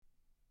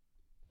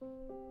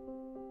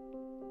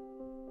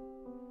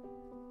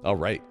All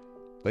right.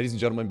 Ladies and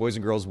gentlemen, boys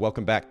and girls,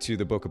 welcome back to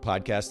the Bokeh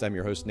Podcast. I'm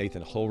your host,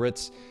 Nathan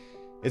Holritz.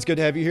 It's good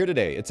to have you here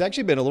today. It's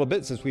actually been a little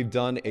bit since we've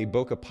done a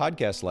Bokeh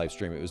Podcast live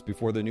stream. It was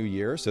before the new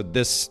year, so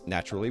this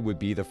naturally would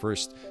be the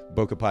first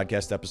Bokeh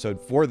Podcast episode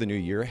for the new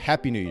year.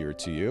 Happy New Year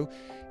to you.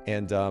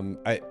 And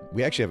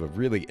we actually have a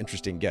really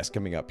interesting guest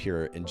coming up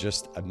here in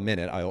just a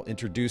minute. I'll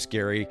introduce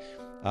Gary.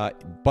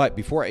 But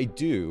before I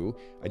do,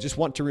 I just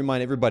want to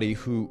remind everybody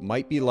who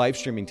might be live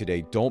streaming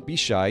today, don't be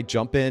shy.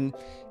 Jump in,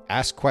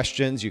 ask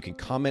questions. You can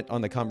comment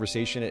on the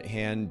conversation at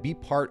hand, be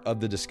part of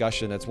the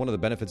discussion. That's one of the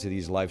benefits of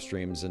these live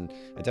streams, and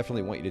I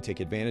definitely want you to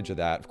take advantage of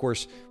that. Of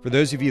course, for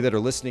those of you that are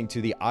listening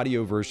to the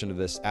audio version of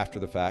this after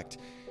the fact,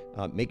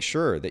 make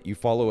sure that you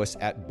follow us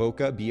at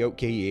Bokeh,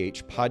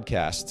 B-O-K-E-H,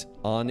 podcast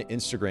on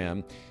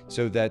Instagram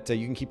so that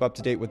you can keep up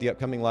to date with the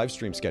upcoming live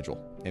stream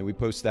schedule. And we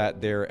post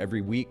that there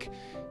every week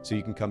so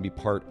you can come be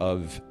part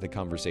of the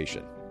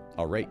conversation.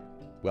 All right.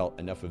 Well,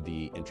 enough of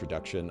the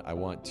introduction.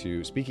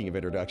 Speaking of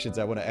introductions,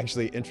 I want to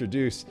actually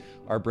introduce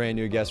our brand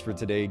new guest for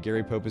today.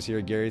 Gary Pope is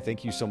here. Gary,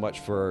 thank you so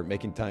much for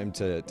making time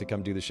to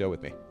come do the show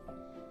with me.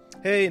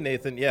 Hey,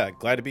 Nathan. Yeah,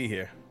 glad to be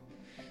here.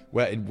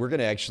 Well, and we're going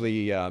to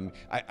actually, I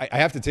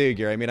have to tell you,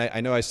 Gary, I mean,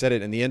 I know I said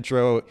it in the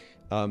intro.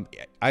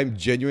 I'm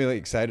genuinely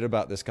excited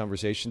about this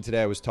conversation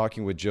today. I was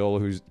talking with Jill,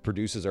 who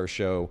produces our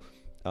show,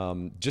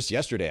 just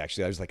yesterday,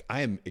 actually. I was like,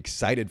 I am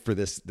excited for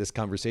this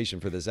conversation,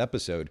 for this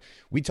episode.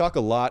 We talk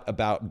a lot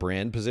about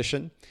brand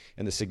position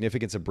and the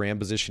significance of brand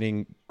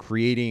positioning,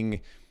 creating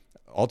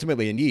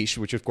ultimately a niche,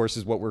 which of course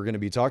is what we're going to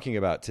be talking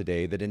about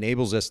today, that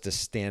enables us to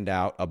stand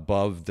out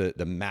above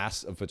the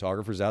mass of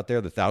photographers out there,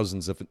 the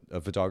thousands of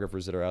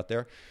photographers that are out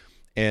there.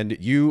 And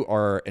you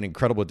are an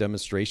incredible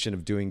demonstration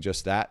of doing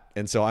just that.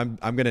 And so I'm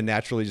going to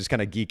naturally just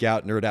kind of geek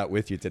out, nerd out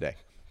with you today.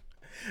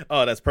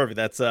 Oh, that's perfect.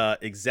 That's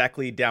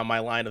exactly down my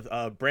line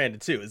of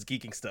branded too, is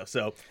geeking stuff.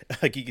 So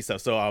geeky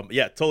stuff. So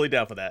yeah, totally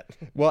down for that.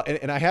 Well,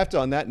 and I have to,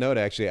 on that note,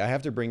 actually, I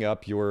have to bring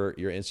up your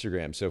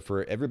Instagram. So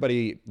for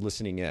everybody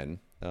listening in,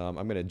 I'm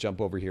going to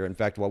jump over here. In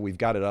fact, while we've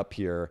got it up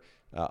here,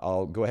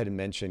 I'll go ahead and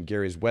mention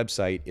Gary's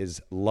website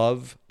is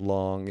Love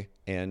Long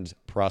and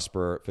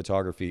Prosper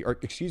Photography, or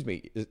excuse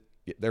me,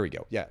 there we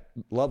go. Yeah,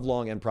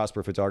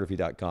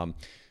 lovelongandprosperphotography.com.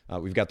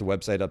 We've got the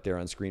website up there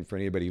on screen for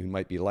anybody who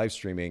might be live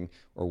streaming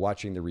or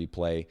watching the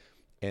replay.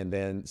 And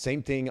then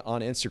same thing on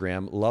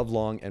Instagram, Love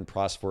Long and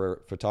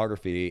Prosper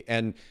Photography.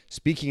 And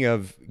speaking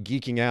of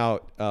geeking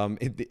out,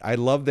 I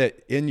love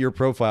that in your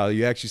profile,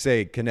 you actually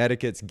say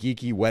Connecticut's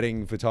geeky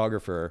wedding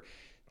photographer.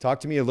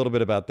 Talk to me a little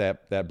bit about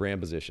that brand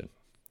position.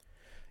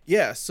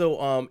 Yeah,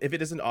 so if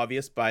it isn't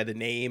obvious by the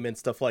name and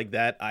stuff like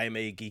that, I am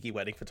a geeky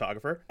wedding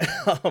photographer.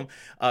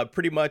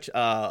 Pretty much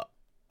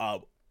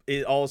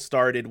it all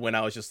started when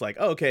I was just like,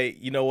 oh, okay,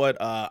 you know what?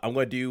 I'm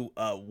going to do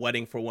a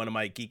wedding for one of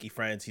my geeky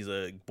friends. He's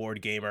a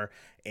board gamer.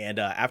 And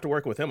after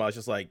working with him, I was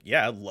just like,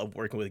 yeah, I love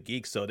working with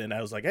geeks. So then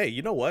I was like, hey,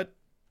 you know what?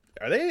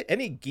 Are there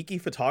any geeky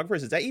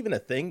photographers? Is that even a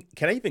thing?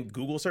 Can I even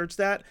Google search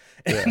that?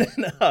 Yeah. And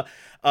then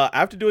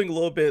after doing a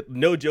little bit,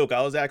 no joke,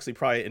 I was actually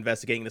probably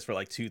investigating this for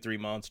like 2-3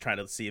 months, trying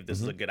to see if this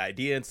is a good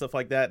idea and stuff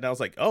like that. And I was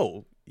like,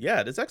 oh,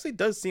 yeah, this actually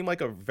does seem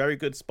like a very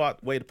good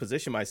way to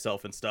position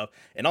myself and stuff.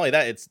 And not only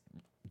that, it's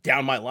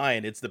down my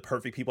line. It's the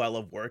perfect people I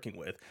love working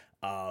with.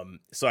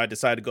 So I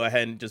decided to go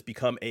ahead and just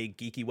become a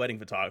geeky wedding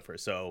photographer.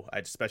 So I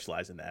just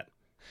specialize in that.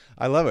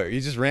 I love it.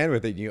 You just ran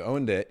with it and you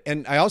owned it.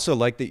 And I also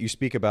like that you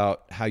speak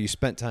about how you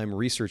spent time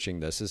researching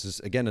this. This is,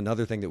 again,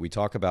 another thing that we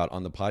talk about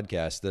on the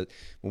podcast, that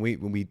when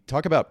we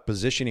talk about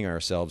positioning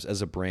ourselves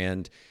as a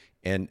brand,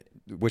 and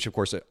which of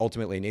course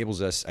ultimately enables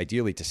us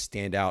ideally to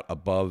stand out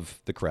above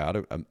the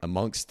crowd,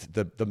 amongst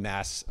the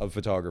mass of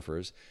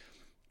photographers.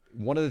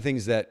 One of the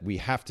things that we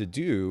have to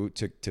do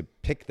to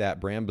pick that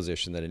brand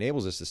position that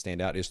enables us to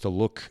stand out is to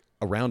look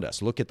around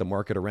us, look at the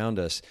market around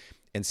us,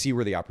 and see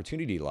where the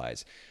opportunity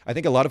lies. I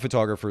think a lot of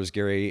photographers,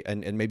 Gary,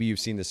 and maybe you've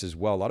seen this as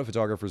well, a lot of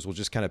photographers will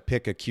just kind of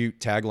pick a cute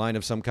tagline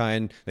of some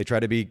kind. They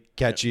try to be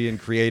catchy and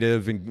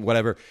creative and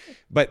whatever.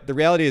 But the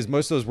reality is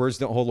most of those words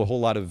don't hold a whole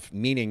lot of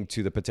meaning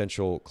to the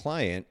potential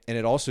client. And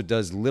it also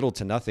does little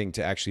to nothing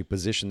to actually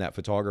position that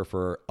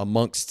photographer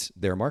amongst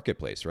their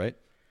marketplace, right?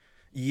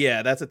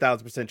 Yeah, that's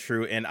 1,000%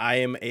 true. And I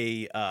am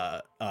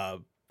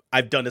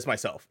I've done this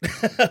myself.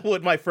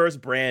 With my first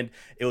brand,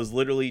 it was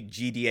literally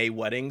GDA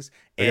Weddings,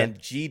 and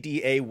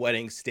GDA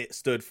Weddings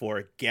stood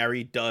for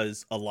Gary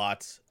Does a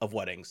Lot of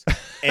Weddings.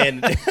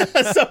 And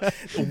so,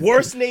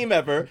 worst name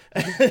ever.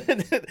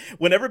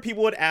 Whenever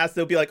people would ask,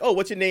 they'll be like, oh,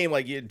 what's your name?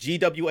 Like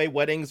GWA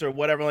Weddings or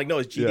whatever. I'm like, no,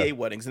 it's GDA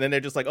Weddings. And then they're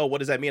just like, oh, what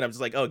does that mean? I'm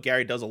just like, oh,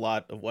 Gary does a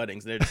lot of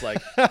weddings. And they're just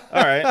like, all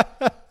right,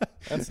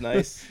 that's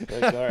nice.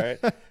 Like, all right.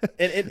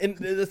 And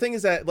the thing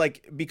is that,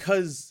 like,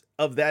 because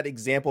of that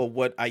example of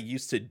what I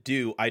used to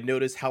do, I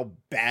noticed how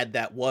bad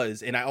that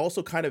was. And I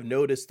also kind of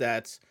noticed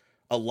that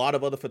a lot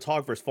of other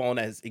photographers fall in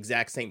that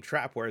exact same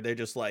trap where they're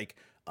just like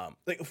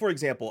for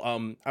example,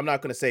 I'm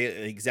not going to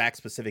say an exact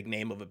specific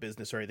name of a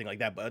business or anything like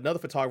that, but another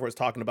photographer was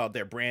talking about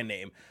their brand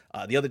name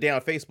the other day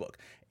on Facebook.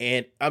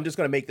 And I'm just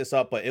going to make this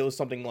up, but it was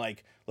something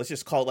like, let's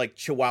just call it like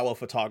Chihuahua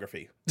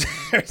Photography.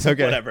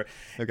 Okay. whatever.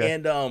 Okay.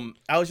 And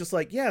I was just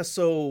like, yeah,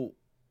 so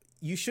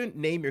you shouldn't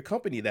name your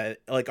company that.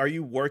 Like, are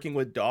you working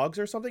with dogs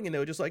or something? And they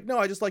were just like, no,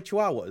 I just like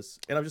Chihuahuas.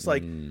 And I'm just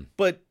like,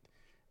 but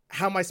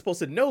how am I supposed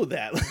to know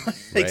that?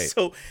 Like, Right.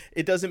 so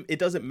it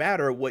doesn't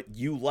matter what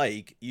you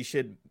like. You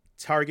should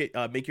target,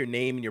 make your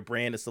name and your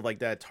brand and stuff like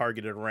that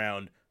targeted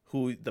around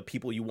who the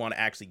people you want to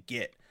actually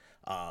get.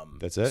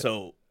 That's it.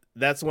 So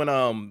that's when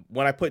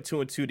I put two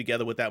and two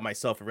together with that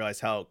myself and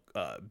realized how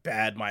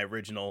bad my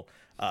original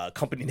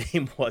company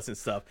name was and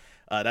stuff.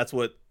 That's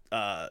what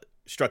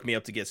struck me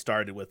up to get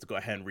started with, to go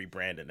ahead and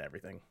rebrand and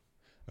everything.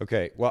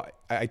 Okay. Well,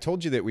 I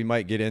told you that we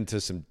might get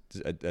into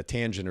a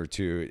tangent or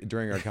two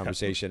during our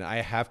conversation. I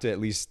have to at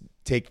least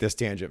take this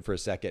tangent for a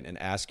second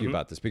and ask you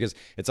about this, because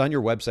it's on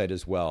your website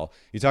as well.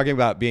 You're talking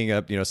about being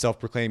a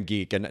self-proclaimed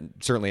geek, and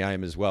certainly I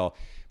am as well.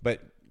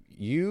 But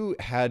you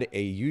had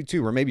a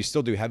YouTube, or maybe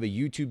still do have a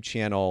YouTube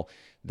channel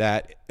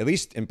that, at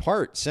least in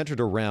part,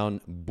 centered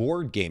around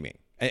board gaming.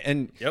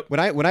 And Yep. when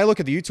I look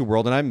at the YouTube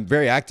world, and I'm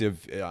very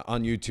active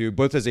on YouTube,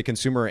 both as a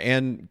consumer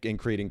and in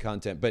creating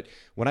content, but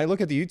when I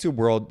look at the YouTube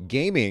world,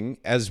 gaming,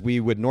 as we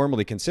would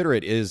normally consider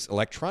it, is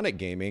electronic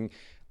gaming.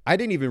 I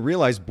didn't even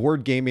realize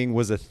board gaming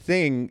was a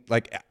thing,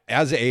 like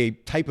as a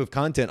type of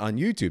content on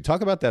YouTube.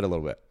 Talk about that a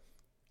little bit.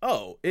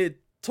 Oh, it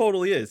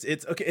totally is.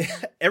 It's okay.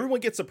 Everyone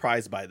gets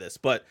surprised by this,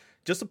 but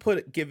just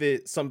to give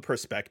it some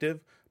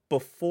perspective,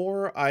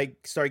 before I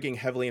started getting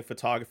heavily in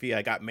photography,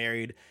 I got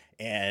married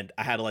and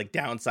I had to like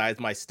downsize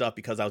my stuff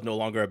because I was no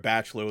longer a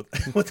bachelor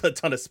with a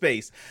ton of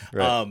space.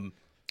 Right.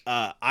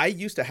 I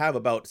used to have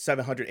about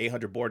 700,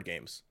 800 board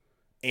games.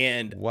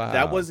 And Wow.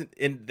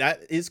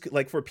 that is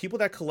like, for people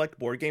that collect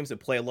board games and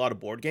play a lot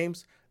of board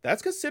games,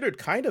 that's considered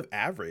kind of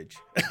average.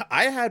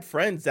 I had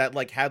friends that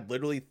like had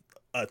literally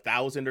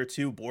 1,000 or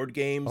 2 board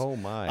games. Oh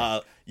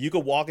my. You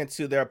could walk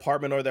into their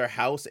apartment or their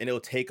house and it'll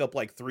take up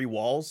like 3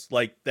 walls.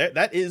 Like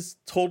that is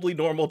totally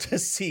normal to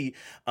see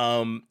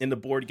in the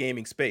board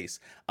gaming space.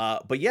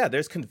 But yeah,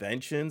 there's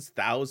conventions,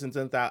 thousands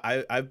and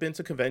I've been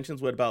to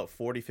conventions with about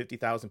 40,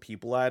 50,000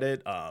 people at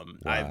it.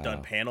 I've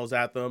done panels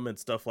at them and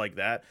stuff like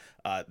that.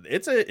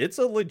 It's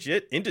a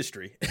legit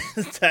industry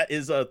that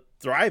is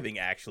thriving,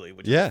 actually,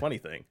 which is a funny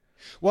thing.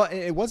 Well,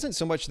 it wasn't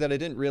so much that I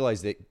didn't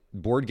realize that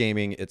board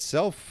gaming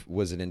itself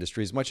was an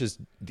industry, as much as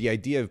the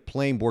idea of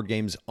playing board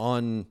games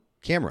on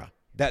camera.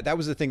 That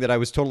was the thing that I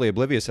was totally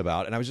oblivious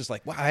about. And I was just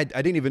like, wow, I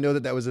didn't even know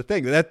that was a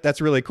thing. That's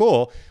really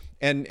cool.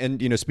 And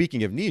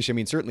speaking of niche, I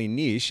mean, certainly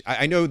niche.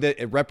 I know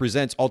that it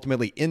represents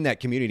ultimately in that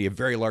community a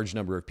very large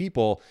number of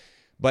people.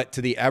 But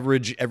to the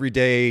average,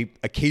 everyday,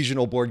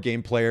 occasional board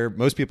game player,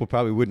 most people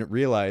probably wouldn't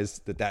realize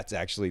that that's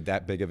actually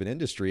that big of an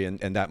industry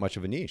and that much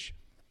of a niche.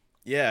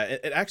 Yeah,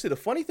 and actually, the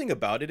funny thing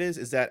about it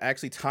is that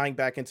actually tying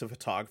back into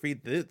photography,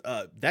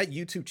 that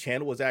YouTube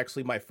channel was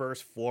actually my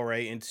first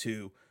foray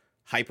into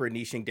hyper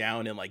niching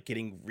down and like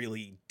getting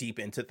really deep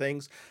into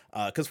things.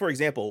 Because, for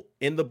example,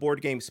 in the board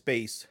game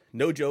space,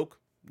 no joke,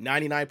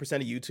 99%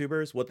 of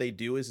YouTubers, what they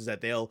do is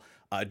that they'll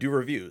do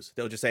reviews.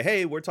 They'll just say,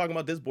 hey, we're talking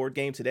about this board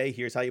game today.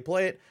 Here's how you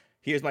play it.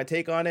 Here's my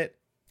take on it.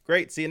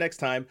 Great. See you next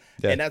time.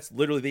 Yeah. And that's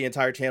literally the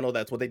entire channel.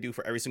 That's what they do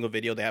for every single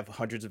video. They have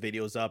hundreds of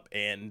videos up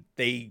and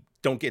they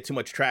don't get too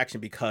much traction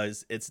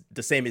because it's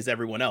the same as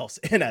everyone else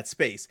in that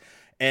space.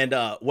 And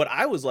what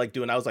I was like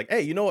doing, I was like,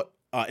 hey, you know what?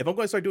 If I'm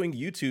going to start doing a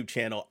YouTube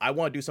channel, I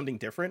want to do something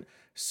different.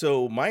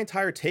 So my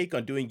entire take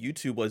on doing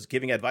YouTube was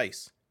giving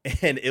advice.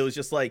 And it was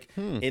just like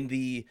in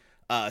the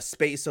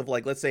space of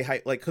like, let's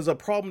say, because a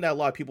problem that a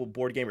lot of people,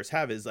 board gamers,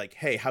 have is like,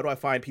 hey, how do I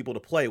find people to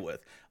play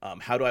with?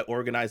 How do I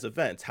organize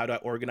events? How do I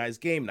organize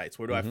game nights?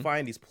 Where do I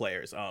find these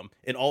players?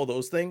 And all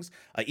those things,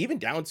 even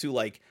down to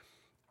like,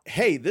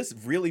 hey, this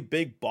really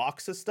big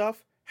box of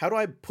stuff, how do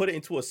I put it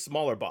into a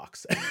smaller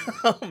box?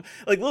 Like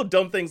little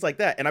dumb things like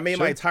that. And I made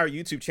my entire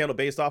YouTube channel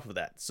based off of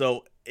that.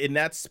 So in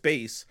that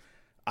space,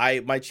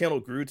 my channel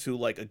grew to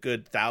like a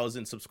good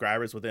 1,000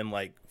 subscribers within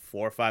like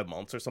 4 or 5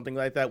 months or something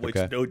like that, which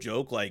no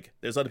joke, like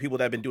there's other people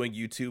that have been doing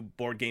YouTube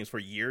board games for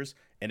years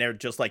and they're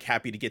just like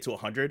happy to get to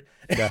 100.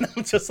 Yeah. And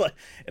I'm just like,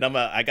 and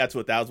I got to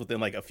 1,000 within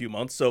like a few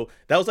months. So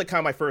that was like kind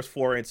of my first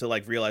foray into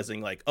like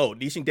realizing like, oh,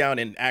 niching down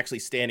and actually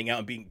standing out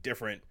and being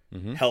different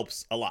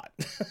helps a lot.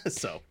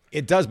 So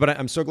it does, but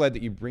I'm so glad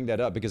that you bring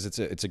that up because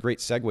it's a great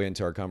segue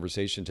into our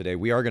conversation today.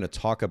 We are going to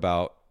talk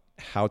about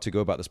how to go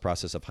about this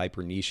process of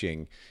hyper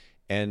niching.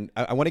 And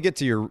I want to get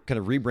to your kind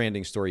of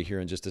rebranding story here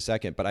in just a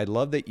second, but I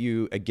love that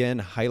you, again,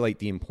 highlight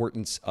the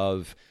importance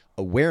of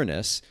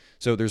awareness.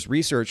 So there's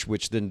research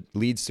which then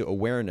leads to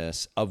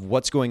awareness of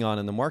what's going on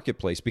in the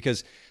marketplace.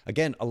 Because,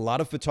 again, a lot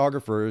of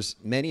photographers,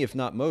 many if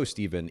not most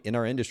even in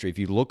our industry, if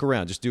you look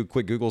around, just do a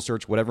quick Google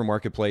search, whatever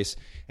marketplace,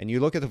 and you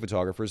look at the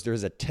photographers,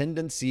 there's a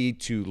tendency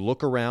to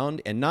look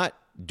around and not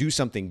do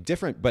something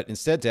different, but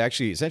instead to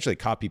actually essentially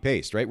copy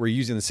paste, right? We're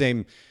using the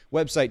same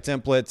website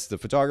templates, the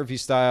photography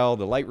style,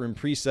 the Lightroom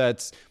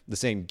presets, the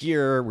same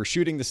gear. We're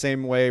shooting the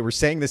same way. We're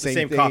saying the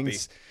same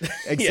things. Copy.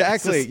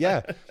 Exactly.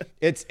 Yeah.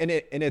 It's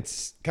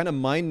kind of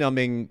mind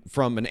numbing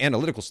from an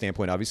analytical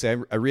standpoint. Obviously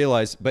I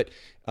realize, but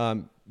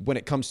when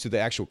it comes to the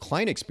actual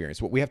client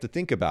experience, what we have to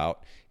think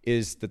about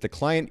is that the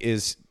client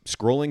is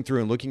scrolling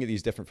through and looking at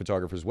these different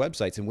photographers'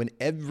 websites. And when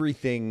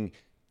everything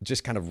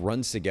just kind of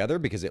runs together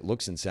because it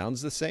looks and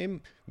sounds the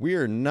same, we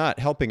are not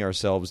helping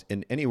ourselves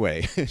in any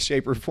way,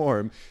 shape, or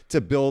form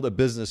to build a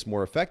business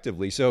more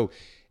effectively. So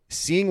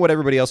seeing what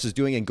everybody else is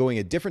doing and going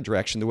a different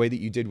direction, the way that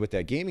you did with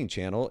that gaming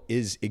channel,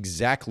 is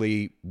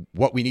exactly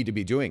what we need to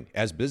be doing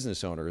as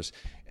business owners.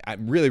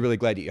 I'm really, really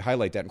glad that you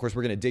highlight that. And of course,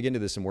 we're going to dig into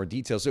this in more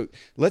detail. So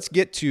let's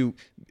get to,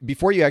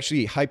 before you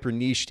actually hyper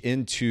niched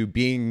into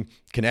being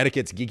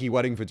Connecticut's geeky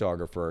wedding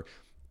photographer,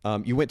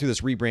 you went through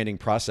this rebranding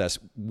process.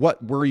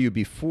 What were you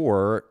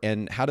before,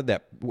 and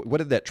what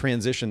did that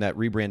transition, that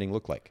rebranding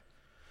look like?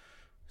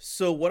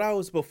 So what I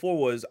was before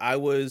was I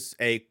was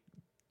a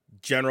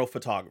general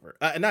photographer.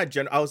 Not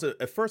general. I was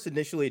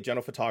initially a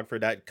general photographer.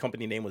 That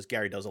company name was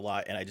Gary Does a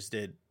Lot, and I just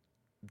did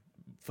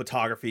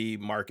photography,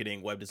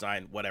 marketing, web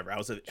design, whatever. I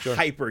was a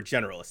hyper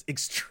generalist,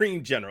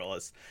 extreme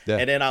generalist. Yeah.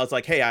 And then I was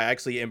like, hey, I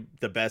actually am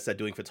the best at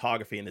doing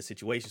photography in this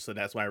situation. So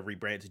that's why I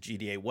rebranded to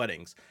GDA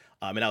Weddings.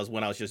 And that was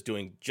when I was just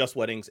doing just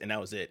weddings, and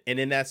that was it. And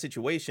in that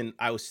situation,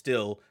 I was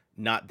still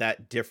not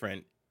that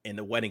different in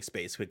the wedding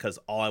space because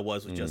all I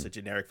was just a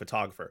generic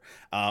photographer.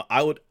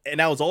 I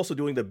was also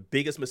doing the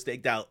biggest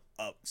mistake that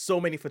so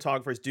many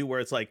photographers do,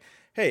 where it's like,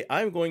 hey,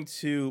 I'm going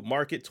to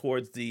market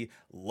towards the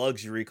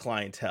luxury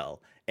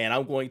clientele, and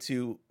I'm going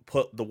to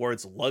put the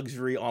words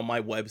luxury on my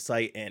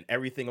website, and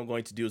everything I'm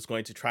going to do is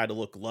going to try to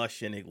look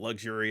lush and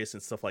luxurious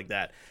and stuff like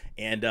that.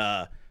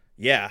 And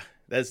yeah,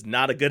 that's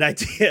not a good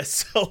idea.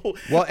 So,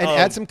 well, and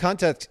add some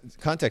context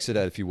to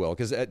that, if you will,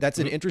 because that's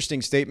an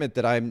interesting statement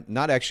that I'm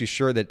not actually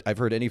sure that I've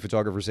heard any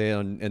photographer say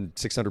in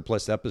 600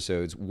 plus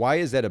episodes. Why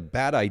is that a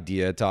bad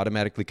idea to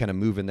automatically kind of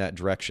move in that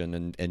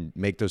direction and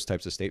make those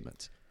types of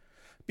statements?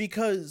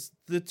 Because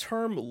the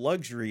term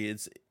luxury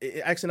is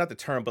actually not the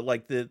term, but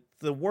like the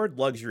word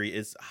luxury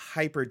is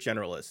hyper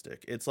generalistic.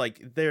 It's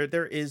like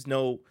there is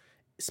no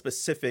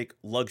specific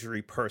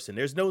luxury person.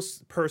 There's no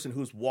person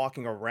who's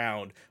walking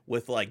around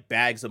with like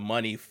bags of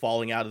money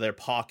falling out of their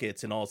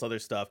pockets and all this other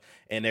stuff,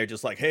 and they're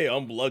just like, hey,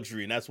 I'm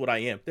luxury and that's what I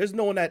am. There's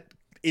no one that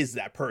is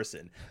that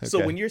person. Okay.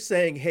 So when you're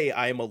saying, hey,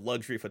 I am a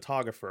luxury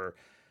photographer,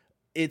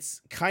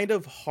 it's kind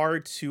of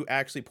hard to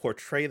actually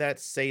portray that,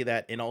 say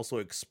that, and also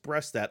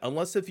express that,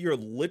 unless if you're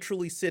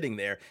literally sitting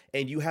there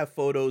and you have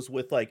photos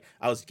with, like,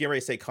 I was getting ready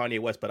to say Kanye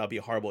West, but I'll be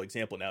a horrible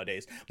example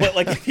nowadays. But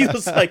like, if he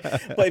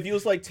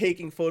was like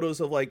taking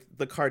photos of like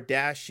the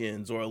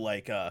Kardashians or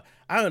like, I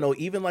don't know,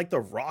 even like The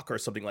Rock or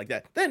something like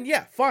that, then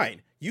yeah,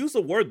 fine. Use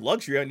the word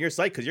luxury on your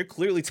site because you're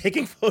clearly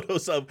taking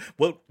photos of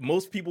what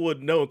most people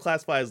would know and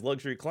classify as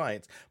luxury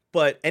clients.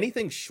 But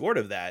anything short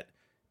of that,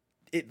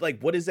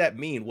 what does that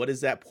mean? What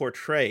does that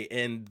portray?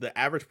 And the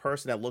average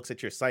person that looks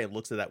at your site and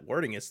looks at that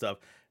wording and stuff,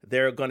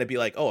 they're going to be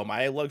like, oh, am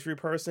I a luxury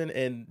person?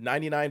 And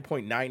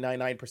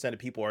 99.999% of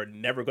people are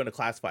never going to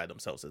classify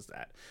themselves as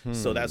that.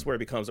 So that's where it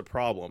becomes a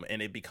problem,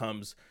 and it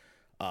becomes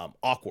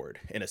awkward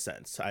in a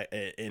sense.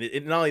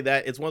 And not only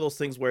that, it's one of those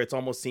things where it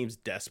almost seems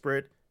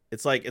desperate.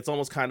 It's like, it's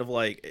almost kind of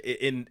like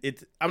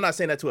I'm not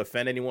saying that to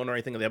offend anyone or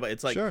anything like that, but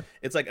it's like,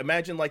 It's like,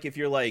 imagine like if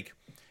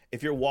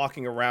you're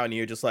walking around and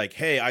you're just like,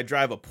 hey, I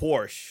drive a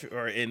Porsche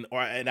and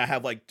I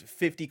have like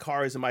 50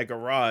 cars in my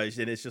garage,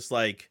 and it's just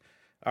like,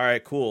 all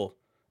right, cool.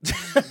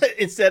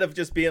 Instead of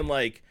just being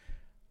like,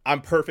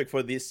 I'm perfect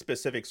for this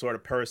specific sort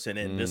of person,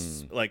 and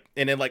this like,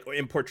 and then like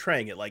in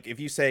portraying it, like if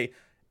you say,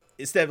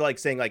 instead of like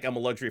saying like I'm a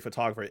luxury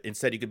photographer,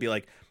 instead you could be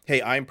like,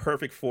 hey, I'm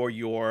perfect for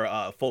your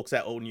folks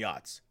that own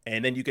yachts.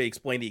 And then you can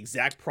explain the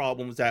exact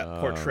problems that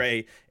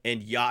portray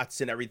in yachts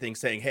and everything,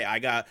 saying, hey, I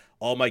got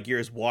all my gear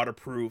is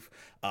waterproof.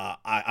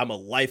 I'm a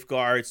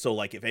lifeguard. So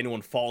like if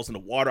anyone falls in the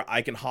water,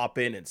 I can hop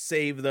in and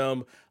save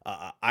them.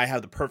 I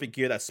have the perfect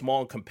gear that's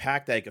small and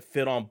compact that I can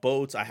fit on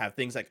boats. I have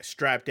things like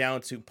strap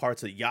down to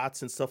parts of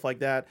yachts and stuff like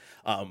that.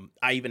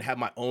 I even have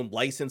my own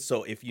license.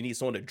 So if you need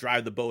someone to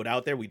drive the boat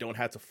out there, we don't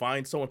have to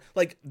find someone.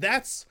 Like,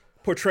 that's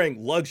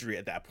portraying luxury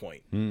at that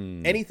point.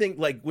 Anything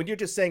like when you're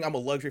just saying I'm a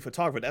luxury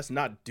photographer, that's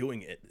not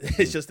doing it.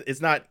 It's just,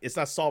 it's not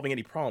solving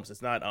any problems.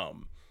 It's not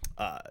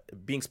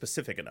being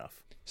specific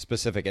enough.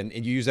 Specific. And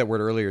you used that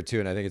word earlier too,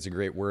 and I think it's a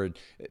great word.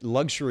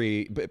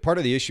 Luxury, but part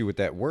of the issue with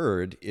that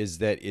word is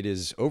that it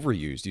is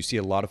overused. You see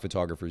a lot of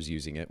photographers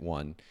using it,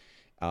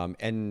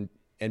 and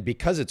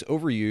because it's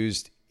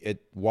overused,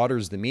 it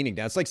waters the meaning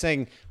down. It's like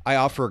saying I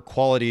offer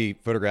quality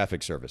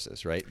photographic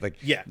services, right? Like,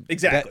 yeah,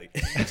 exactly.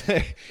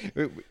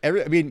 I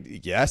mean,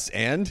 yes,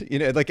 and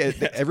like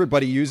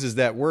everybody uses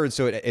that word,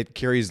 so it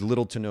carries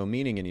little to no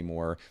meaning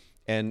anymore.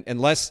 And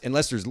unless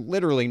there's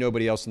literally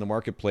nobody else in the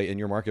marketplace, in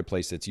your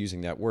marketplace, that's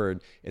using that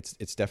word,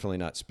 it's definitely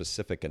not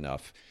specific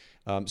enough.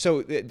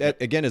 So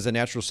that again is a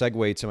natural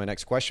segue to my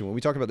next question. When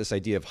we talk about this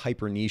idea of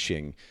hyper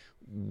niching,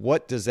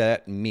 what does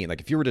that mean?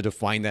 Like, if you were to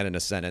define that in a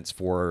sentence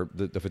for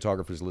the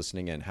photographers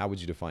listening in, how would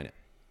you define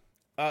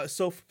it?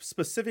 So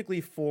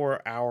specifically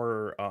for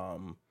our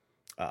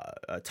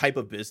type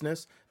of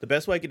business, the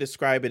best way I could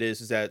describe it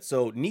is that,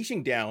 so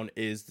niching down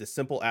is the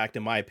simple act,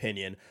 in my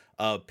opinion,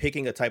 of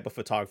picking a type of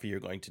photography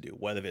you're going to do,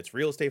 whether it's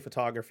real estate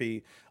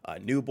photography,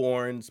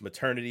 newborns,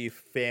 maternity,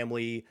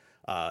 family,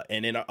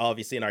 and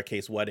obviously in our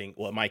case, wedding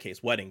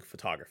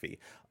photography.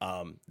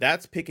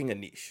 That's picking a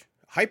niche.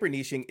 Hyper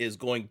niching is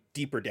going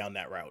deeper down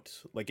that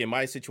route. Like in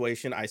my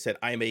situation, I said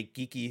I'm a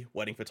geeky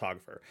wedding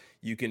photographer.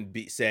 You can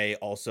say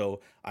also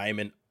I'm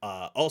an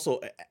also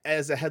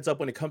as a heads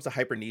up when it comes to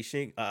hyper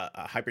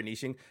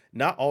niching,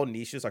 not all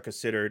niches are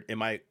considered, in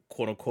my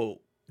quote unquote,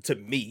 to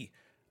me,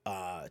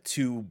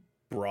 too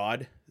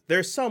broad.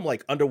 There's some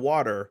like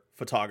underwater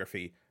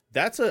photography.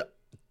 That's a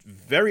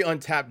very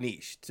untapped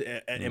niche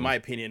in my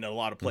opinion, in a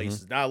lot of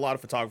places. Not a lot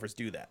of photographers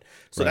do that,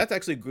 so that's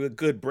actually a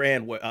good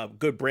brand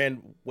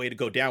way to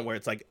go down, where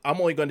it's like,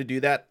 I'm only going to do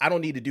that. I don't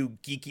need to do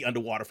geeky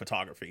underwater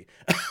photography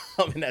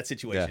in that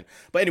situation.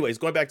 But anyways,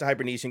 going back to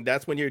hyper niching,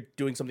 that's when you're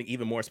doing something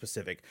even more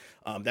specific.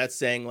 That's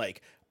saying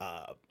like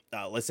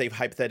let's say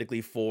hypothetically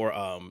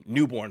for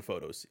newborn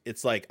photos,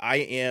 it's like I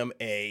am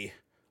a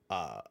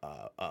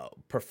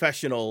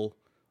professional.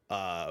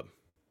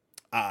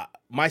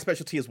 My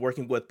specialty is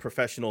working with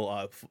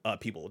professional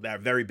people that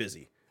are very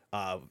busy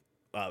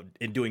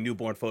in doing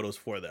newborn photos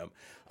for them.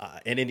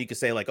 And then you can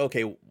say like,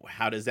 okay,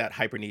 how does that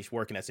hyper niche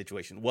work in that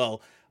situation?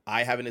 Well,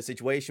 I have in a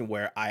situation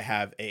where I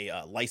have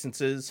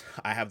licenses,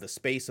 I have the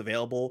space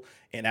available,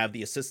 and I have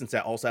the assistants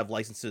that also have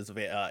licenses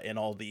and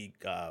all the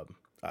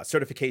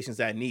certifications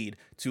that I need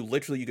to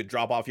literally, you could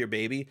drop off your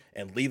baby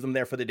and leave them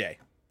there for the day.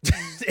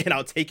 And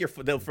I'll take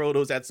the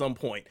photos at some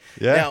point.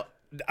 Yeah. Now,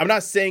 I'm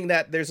not saying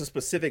that there's a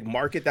specific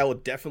market that will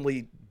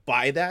definitely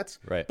buy that,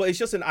 right? But it's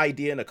just an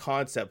idea and a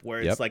concept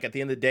where it's like, at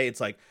the end of the day, it's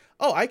like,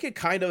 oh, I could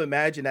kind of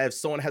imagine that if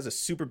someone has a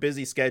super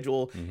busy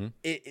schedule,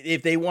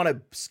 if they want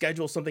to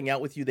schedule something out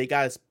with you, they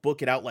got to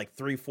book it out like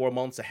 3-4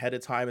 months ahead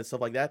of time and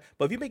stuff like that.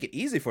 But if you make it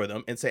easy for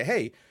them and say,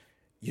 hey,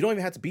 you don't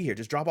even have to be here,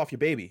 just drop off your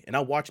baby and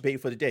I'll watch your baby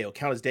for the day. It'll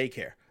count as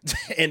daycare.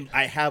 And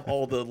I have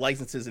all the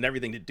licenses and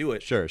everything to do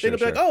it. Sure. They'll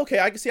be like, oh, okay,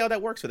 I can see how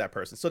that works for that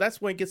person. So that's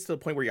when it gets to the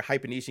point where you're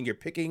hyper niching. You're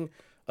picking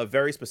a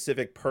very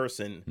specific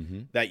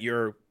person that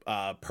you're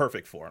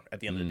perfect for at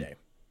the end of the day.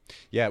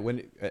 Yeah,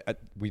 when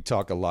we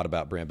talk a lot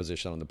about brand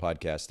position on the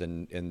podcast,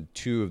 and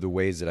two of the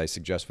ways that I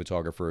suggest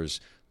photographers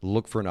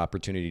look for an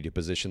opportunity to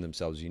position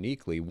themselves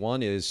uniquely.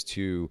 One is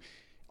to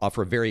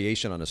offer a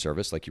variation on a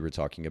service like you were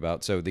talking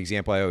about. So the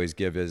example I always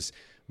give is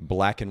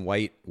black and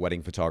white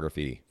wedding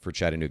photography for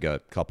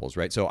Chattanooga couples,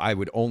 right? So I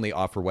would only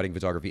offer wedding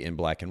photography in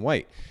black and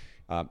white.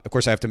 Of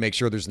course, I have to make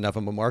sure there's enough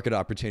of a market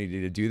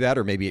opportunity to do that,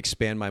 or maybe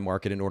expand my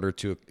market in order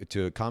to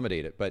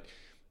accommodate it. But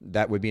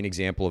that would be an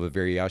example of a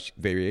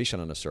variation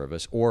on a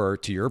service. Or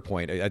to your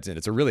point,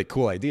 it's a really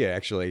cool idea,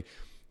 actually,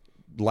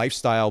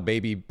 lifestyle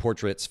baby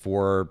portraits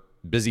for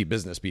busy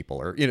business people,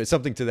 or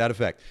something to that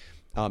effect.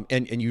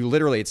 And you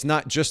literally, it's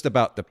not just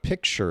about the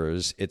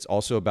pictures, it's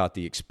also about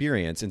the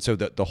experience. And so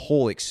the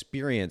whole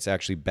experience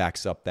actually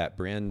backs up that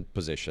brand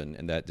position,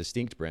 and that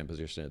distinct brand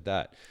position at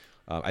that.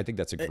 I think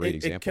that's a great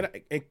example.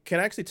 Can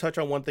I actually touch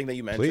on one thing that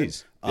you mentioned?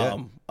 Please.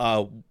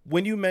 Yeah.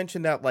 When you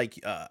mentioned that,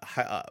 like,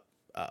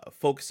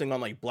 focusing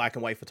on like black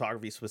and white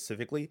photography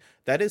specifically,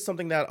 that is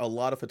something that a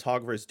lot of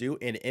photographers do.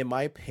 And in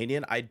my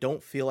opinion, I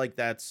don't feel like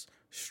that's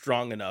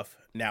strong enough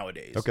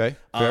nowadays. Okay.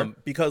 Fair.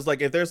 Because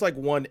like if there's like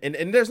one, and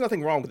there's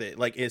nothing wrong with it,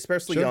 like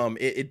especially sure.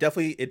 It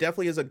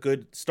definitely is a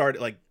good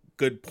start, like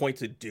good point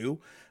to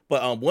do.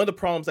 But one of the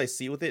problems I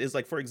see with it is,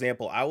 like, for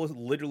example,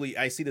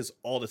 I see this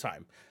all the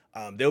time.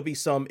 There'll be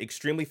some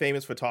extremely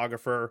famous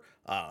photographer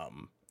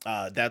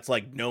that's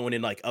like known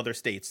in like other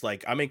states.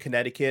 Like I'm in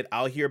Connecticut,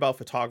 I'll hear about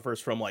photographers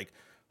from like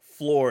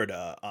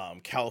Florida,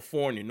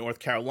 California, North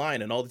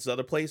Carolina, and all these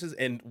other places.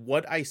 And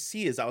what I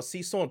see is I'll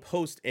see someone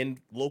post in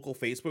local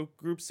Facebook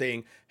groups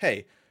saying,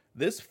 hey,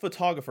 this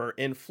photographer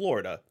in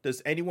Florida,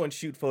 does anyone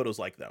shoot photos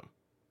like them?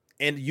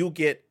 And you'll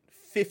get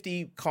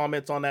 50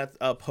 comments on that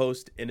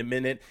post in a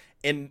minute.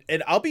 And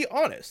I'll be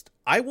honest,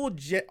 I will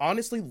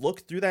honestly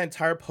look through that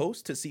entire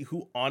post to see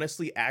who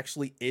honestly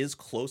actually is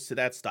close to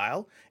that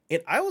style.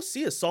 And I will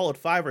see a solid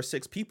 5 or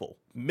 6 people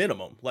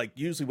minimum, like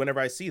usually whenever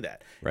I see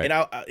that. Right.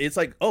 And it's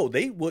like, oh,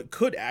 they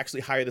could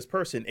actually hire this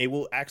person. And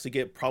will actually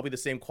get probably the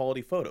same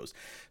quality photos.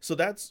 So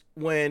that's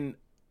when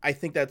I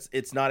think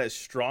it's not as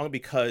strong,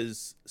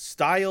 because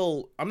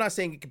style, I'm not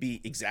saying it could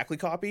be exactly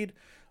copied,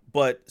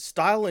 but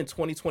style in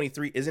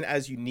 2023 isn't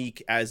as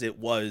unique as it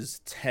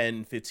was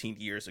 10, 15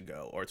 years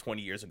ago or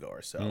 20 years ago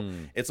or so.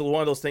 It's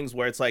one of those things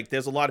where it's like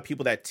there's a lot of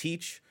people that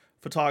teach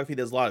photography.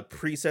 There's a lot of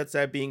presets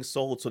that are being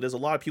sold. So there's a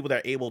lot of people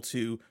that are able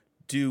to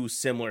do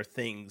similar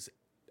things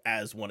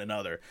as one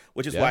another,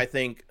 which is why I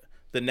think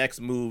the next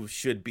move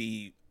should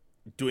be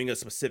doing a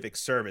specific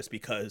service,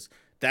 because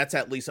that's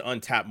at least an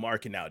untapped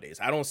market nowadays.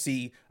 I don't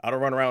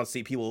run around and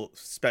see people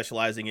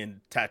specializing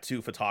in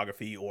tattoo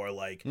photography or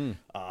like,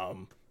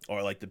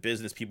 or like the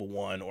business people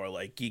one, or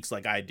like geeks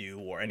like I do,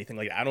 or anything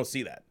like that. I don't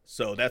see that.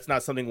 So that's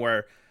not something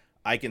where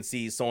I can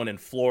see someone in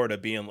Florida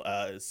being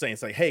saying,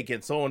 it's like, hey,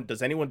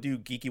 does anyone do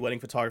geeky wedding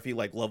photography,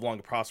 like Love Long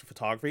and Prosper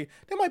photography?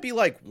 There might be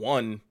like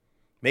 1,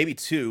 maybe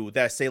 2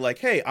 that say like,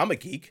 hey, I'm a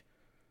geek,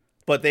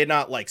 but they're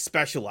not like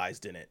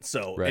specialized in it.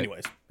 So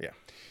anyways, yeah.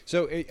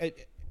 So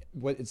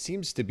what it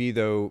seems to be,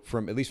 though,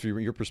 from at least from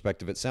your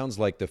perspective, it sounds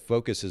like the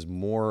focus is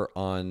more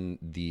on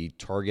the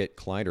target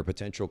client or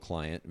potential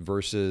client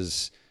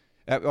versus,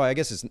 well, I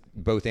guess it's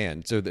both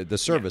and. So the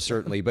service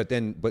certainly, but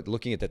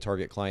looking at the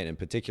target client in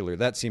particular,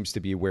 that seems to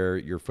be where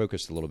you're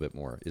focused a little bit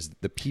more, is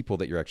the people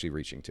that you're actually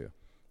reaching to.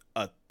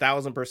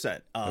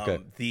 1,000%.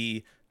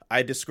 Okay.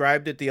 I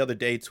described it the other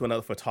day to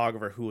another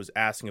photographer who was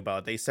asking about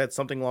it. They said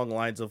something along the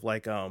lines of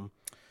like,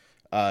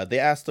 they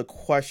asked a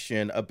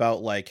question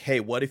about like, hey,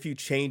 what if you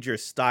change your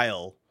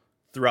style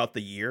throughout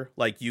the year?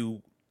 Like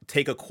you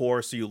take a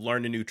course or you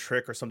learn a new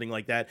trick or something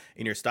like that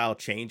and your style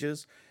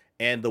changes.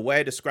 And the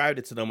way I described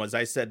it to them was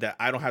I said that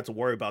I don't have to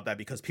worry about that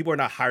because people are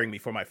not hiring me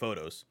for my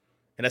photos.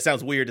 And that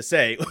sounds weird to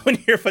say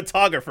when you're a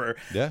photographer,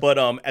 but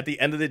at the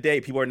end of the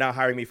day, people are not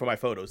hiring me for my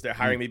photos. They're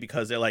hiring me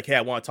because they're like, hey,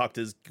 I want to talk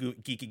to this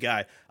geeky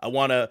guy. I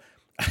want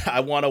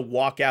to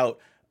walk out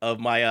of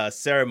my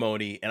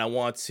ceremony and I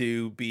want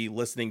to be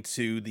listening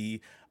to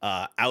the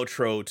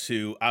outro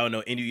to, I don't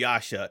know,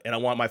 Inuyasha. And I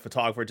want my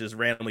photographer to just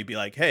randomly be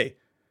like, hey,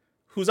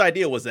 whose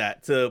idea was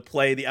that to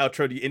play the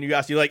outro to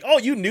Inuyasha? You're like, oh,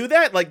 you knew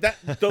that? Like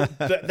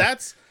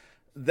that's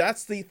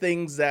the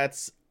things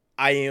that's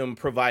I am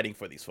providing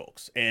for these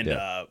folks, and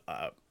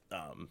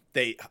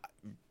they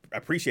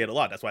appreciate it a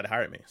lot. That's why they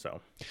hired me.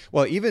 So,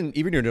 well, even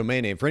your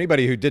domain name, for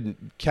anybody who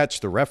didn't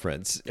catch the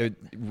reference,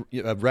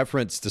 a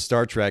reference to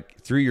Star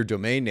Trek through your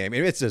domain name. I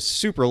mean, it's a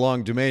super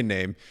long domain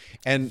name,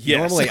 and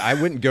normally I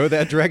wouldn't go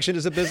that direction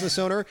as a business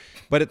owner.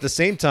 But at the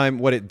same time,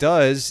 what it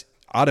does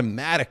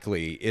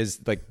automatically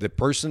is like the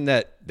person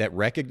that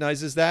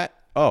recognizes that,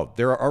 oh,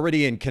 they're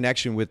already in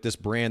connection with this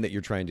brand that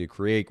you're trying to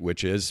create,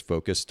 which is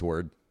focused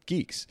toward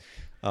geeks.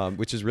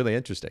 Which is really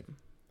interesting.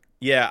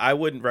 Yeah, I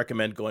wouldn't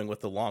recommend going with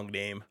the long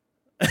name.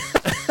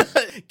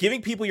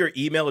 Giving people your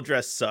email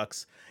address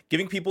sucks.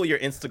 Giving people your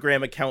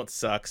Instagram account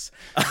sucks.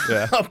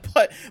 Yeah.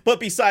 but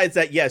besides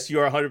that, yes,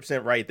 you're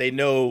 100% right. They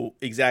know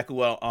exactly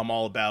what I'm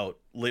all about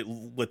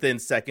within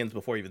seconds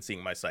before even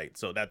seeing my site.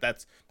 So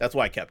that's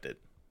why I kept it.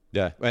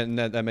 Yeah, and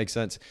that makes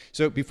sense.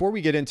 So before we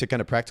get into kind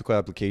of practical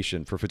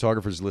application for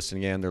photographers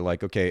listening in, they're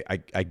like, okay,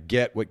 I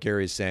get what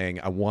Gary is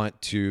saying. I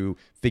want to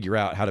figure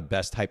out how to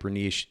best hyper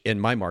niche in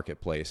my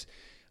marketplace.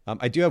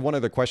 I do have one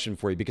other question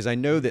for you, because I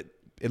know that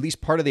at least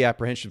part of the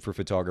apprehension for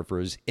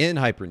photographers in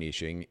hyper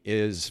niching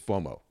is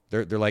FOMO.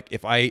 They're like,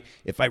 if I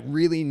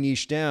really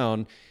niche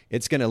down,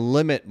 it's going to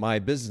limit my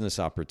business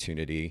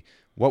opportunity.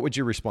 What would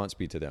your response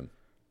be to them?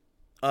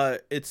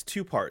 It's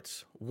two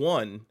parts.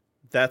 One,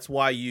 that's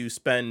why you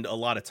spend a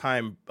lot of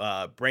time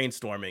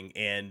brainstorming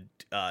and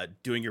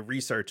doing your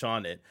research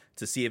on it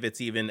to see if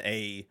it's even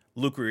a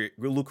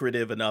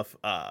lucrative enough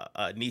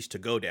niche to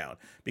go down.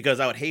 Because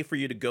I would hate for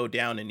you to go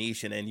down a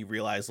niche and then you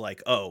realize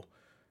like, oh,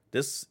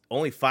 this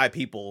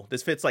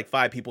fits like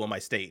 5 people in my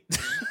state.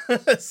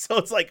 So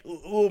it's like,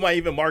 who am I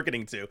even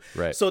marketing to?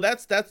 Right. So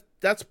that's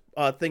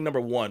thing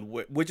number one,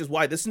 which is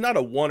why this is not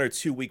a 1 or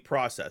 2 week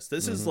process.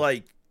 This is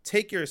like,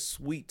 take your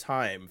sweet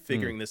time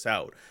figuring this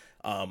out.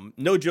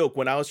 No joke.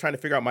 When I was trying to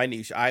figure out my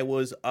niche, I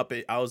was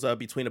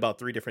between about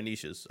 3 different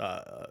niches.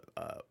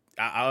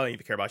 I don't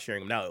even care about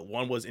sharing them now.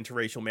 One was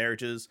interracial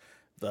marriages.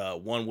 The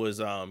one was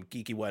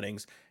geeky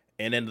weddings.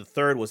 And then the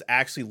third was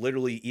actually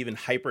literally even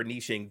hyper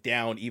niching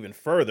down even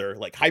further,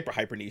 like hyper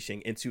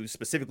niching into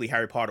specifically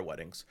Harry Potter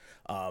weddings.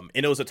 And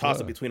it was a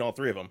toss up between all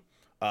 3 of them.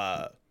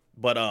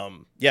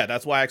 Yeah,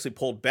 that's why I actually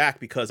pulled back,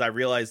 because I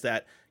realized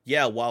that,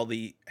 yeah, while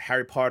the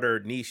Harry Potter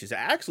niche is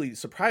actually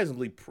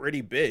surprisingly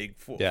pretty big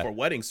for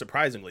weddings,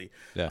 surprisingly.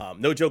 Yeah.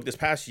 No joke, this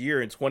past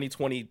year in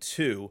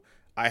 2022,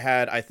 I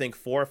had, I think,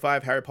 4 or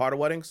 5 Harry Potter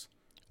weddings.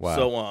 Wow.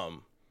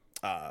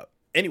 So,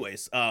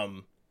 anyways,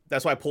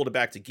 that's why I pulled it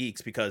back to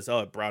geeks, because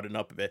it brought it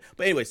up a bit.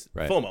 But anyways,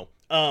 right. FOMO.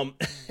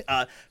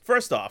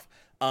 First off,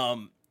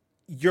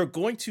 you're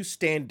going to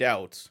stand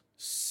out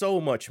so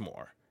much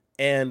more.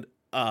 And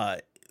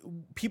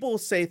people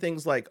say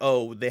things like,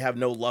 oh, they have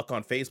no luck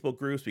on Facebook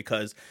groups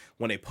because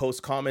when they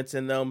post comments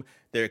in them,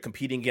 they're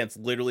competing against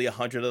literally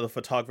 100 of the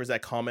photographers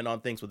that comment on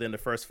things within the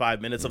first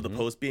 5 minutes of the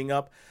post being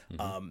up.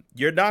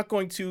 You're not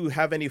going to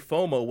have any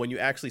FOMO when you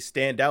actually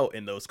stand out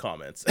in those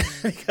comments.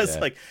 Because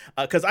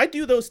because I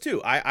do those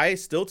too. I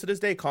still to this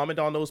day comment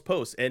on those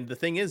posts. And the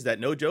thing is that,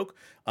 no joke,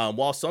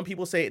 while some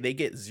people say they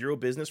get 0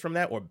 business from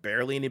that or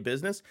barely any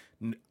business,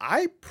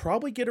 I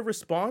probably get a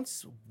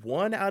response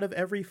 1 out of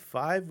every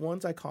 5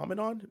 ones I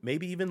comment on,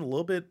 maybe even a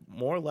little bit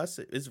more or less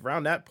is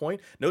around that point.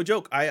 No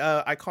joke.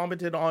 I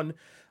commented on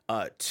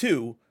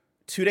 2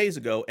 days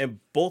ago, and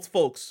both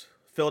folks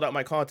filled out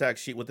my contact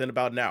sheet within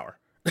about an hour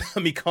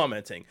of me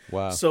commenting.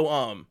 Wow. So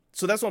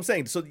that's what I'm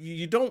saying. So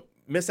you don't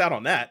miss out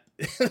on that.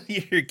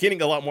 You're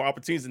getting a lot more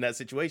opportunities in that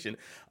situation.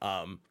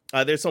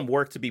 There's some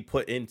work to be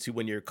put into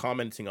when you're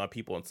commenting on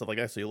people and stuff like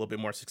that, so you're a little bit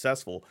more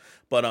successful.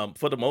 But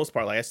for the most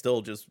part, like I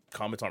still just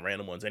comment on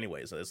random ones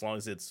anyways, as long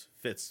as it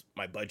fits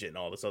my budget and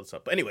all this other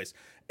stuff. But anyways,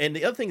 and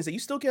the other thing is that you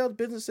still get out of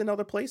business in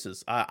other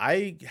places.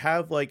 I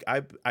have like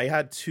I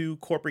had 2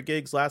 corporate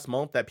gigs last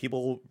month that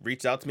people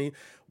reached out to me.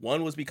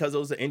 One was because I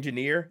was an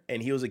engineer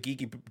and he was a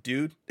geeky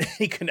dude.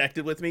 He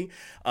connected with me.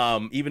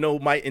 Even though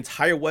my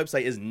entire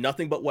website is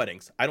nothing but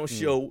weddings. I don't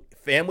show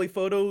family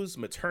photos,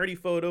 maternity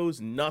photos,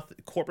 nothing,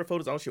 corporate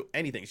photos. I don't show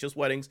anything. It's just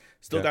weddings.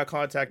 Still got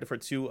contacted for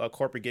 2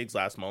 corporate gigs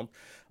last month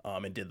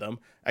and did them.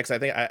 Actually, I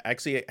think I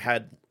actually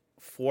had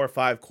 4 or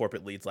 5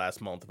 corporate leads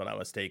last month, if I'm not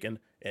mistaken,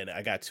 and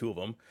I got 2 of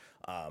them.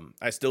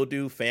 I still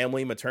do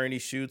family maternity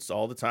shoots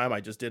all the time.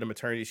 I just did a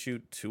maternity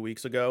shoot 2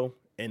 weeks ago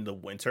in the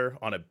winter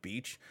on a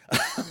beach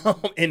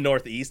in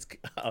Northeast.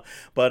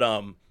 But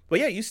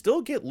yeah, you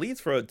still get leads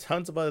for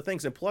tons of other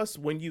things. And plus,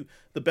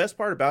 the best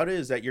part about it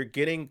is that you're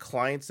getting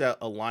clients that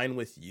align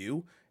with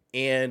you.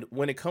 And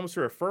when it comes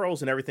to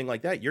referrals and everything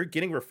like that, you're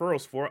getting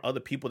referrals for other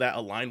people that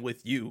align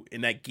with you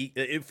in that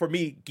for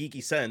me,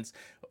 geeky sense.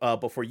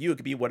 But for you, it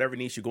could be whatever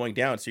niche you're going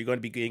down. So you're going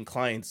to be getting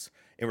clients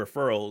and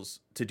referrals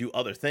to do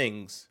other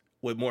things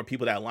with more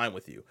people that align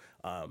with you.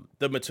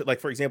 Like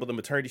for example, the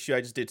maternity shoot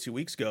I just did 2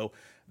 weeks ago,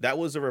 that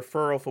was a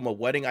referral from a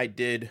wedding I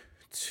did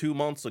 2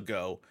 months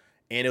ago.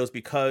 And it was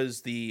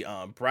because the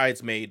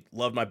bridesmaid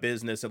loved my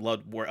business and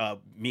loved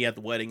me at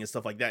the wedding and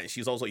stuff like that. And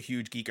she's also a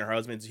huge geek, and her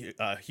husband's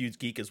a huge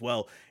geek as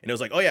well. And it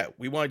was like, oh yeah,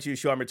 we wanted you to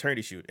show our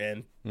maternity shoot,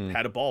 and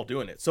had a ball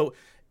doing it. So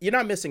you're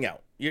not missing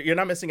out. You're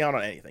not missing out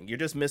on anything. You're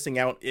just missing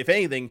out. If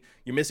anything,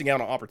 you're missing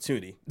out on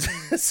opportunity.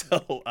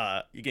 So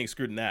you're getting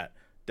screwed in that,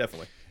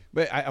 definitely.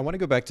 But I want to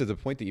go back to the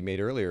point that you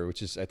made earlier,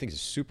 which is, I think, is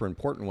a super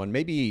important one.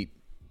 Maybe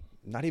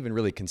not even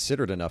really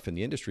considered enough in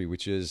the industry,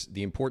 which is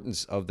the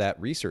importance of that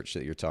research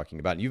that you're talking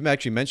about. And you've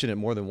actually mentioned it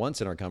more than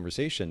once in our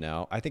conversation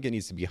now. I think it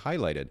needs to be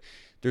highlighted.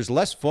 There's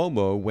less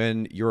FOMO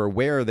when you're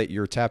aware that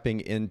you're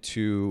tapping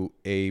into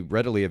a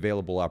readily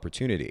available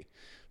opportunity,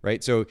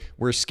 right? So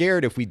we're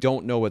scared if we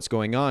don't know what's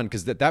going on,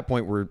 because at that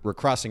point we're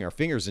crossing our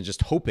fingers and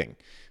just hoping.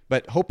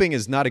 But hoping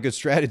is not a good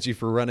strategy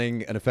for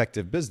running an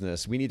effective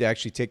business. We need to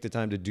actually take the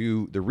time to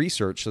do the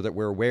research so that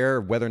we're aware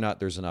of whether or not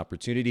there's an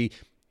opportunity,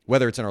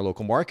 whether it's in our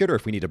local market, or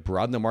if we need to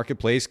broaden the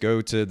marketplace, go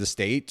to the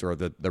state or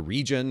the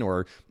region,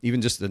 or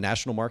even just the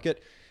national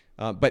market.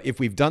 But if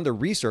we've done the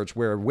research,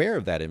 we're aware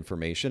of that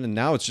information, and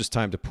now it's just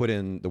time to put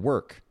in the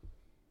work.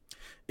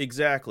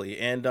 Exactly.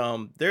 And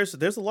there's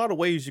a lot of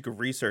ways you could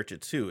research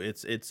it too.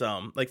 It's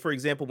like, for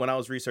example, when I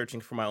was researching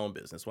for my own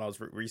business, while I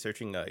was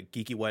researching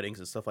geeky weddings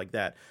and stuff like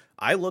that,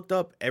 I looked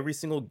up every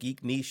single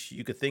geek niche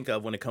you could think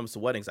of when it comes to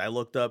weddings. I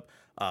looked up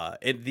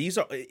and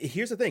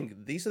here's the thing.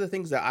 These are the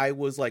things that I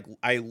was like,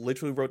 I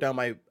literally wrote down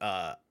my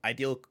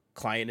ideal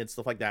client and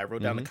stuff like that. I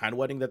wrote down the kind of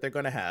wedding that they're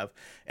going to have.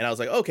 And I was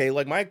like, okay,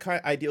 like my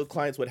ideal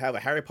clients would have a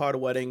Harry Potter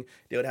wedding.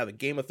 They would have a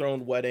Game of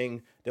Thrones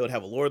wedding. They would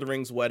have a Lord of the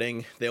Rings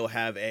wedding. They'll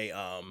have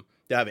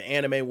they have an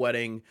anime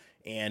wedding,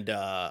 and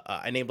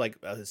I named like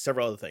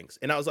several other things.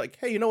 And I was like,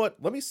 hey, you know what?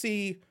 Let me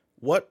see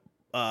what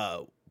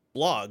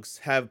blogs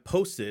have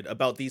posted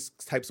about these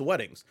types of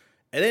weddings.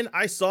 And then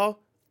I saw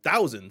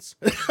thousands.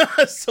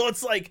 So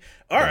it's like,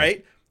 all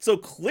right. So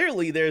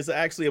clearly there's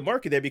actually a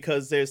market there,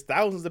 because there's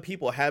thousands of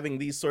people having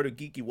these sort of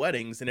geeky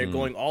weddings, and they're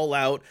going all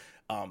out.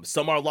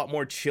 Some are a lot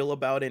more chill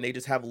about it, and they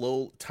just have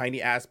little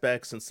tiny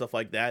aspects and stuff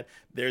like that.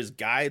 There's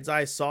guides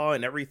I saw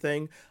and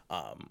everything.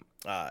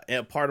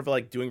 And part of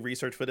like doing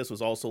research for this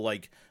was also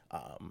like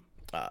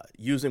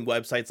using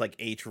websites like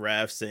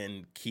Ahrefs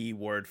and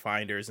keyword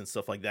finders and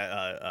stuff like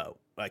that,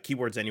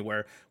 Keywords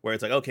Anywhere, where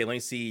it's like, okay, let me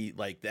see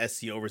like the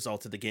SEO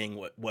results of the getting,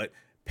 what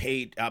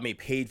paid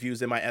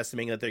views am I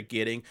estimating that they're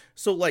getting.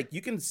 So like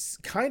you can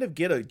kind of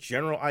get a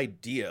general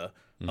idea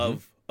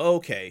of,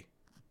 okay,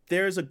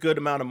 there's a good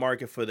amount of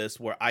market for this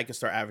where I can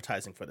start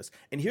advertising for this.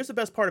 And here's the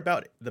best part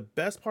about it. The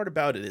best part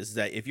about it is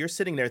that if you're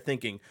sitting there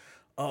thinking,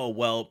 oh,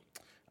 well,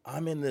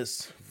 I'm in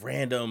this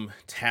random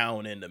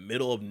town in the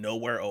middle of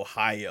nowhere,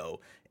 Ohio,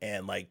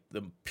 and like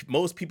the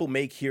most people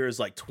make here is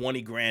like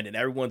 20 grand, and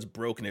everyone's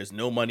broke, and there's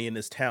no money in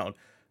this town.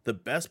 The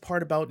best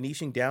part about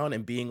niching down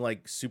and being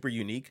like super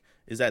unique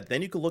is that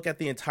then you can look at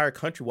the entire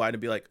countrywide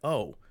and be like,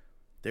 oh,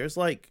 there's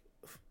like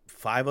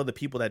 5 other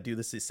people that do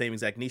this the same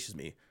exact niche as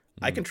me.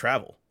 I can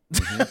travel.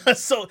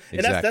 So,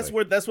 and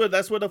Exactly.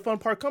 that's where the fun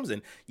part comes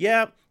in.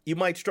 Yeah, you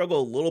might struggle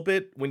a little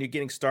bit when you're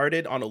getting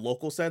started on a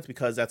local sense,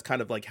 because that's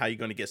kind of like how you're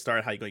going to get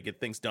started, how you're going to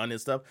get things done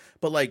and stuff.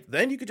 But like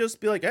then you could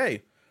just be like,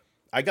 hey,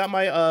 I got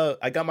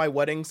my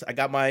weddings, I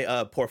got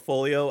my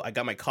portfolio, I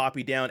got my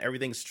copy down,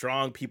 everything's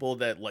strong, people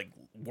that like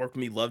work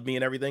with me love me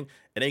and everything,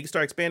 and then you can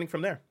start expanding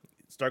from there,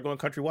 start going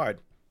countrywide.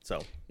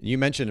 So you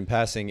mentioned in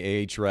passing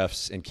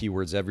Ahrefs and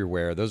Keywords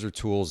Everywhere. Those are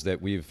tools that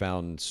we've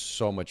found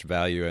so much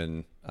value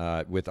in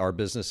with our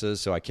businesses.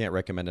 So I can't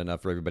recommend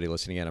enough for everybody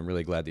listening in. I'm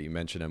really glad that you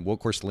mentioned them. We'll,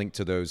 of course, link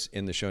to those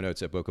in the show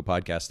notes at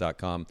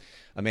bokehpodcast.com.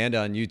 Amanda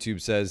on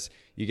YouTube says,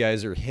 you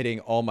guys are hitting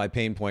all my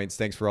pain points.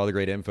 Thanks for all the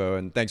great info.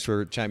 And thanks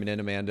for chiming in,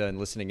 Amanda, and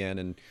listening in.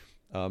 And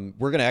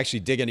We're going to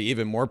actually dig into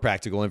even more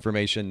practical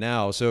information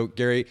now. So,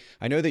 Gary,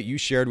 I know that you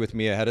shared with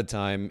me ahead of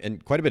time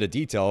and quite a bit of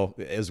detail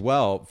as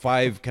well,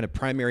 5 kind of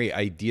primary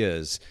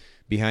ideas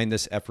behind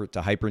this effort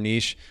to hyper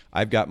niche.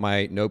 I've got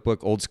my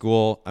notebook, old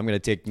school. I'm going to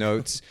take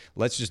notes.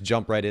 Let's just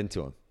jump right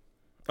into them.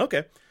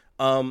 Okay.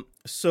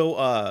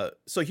 So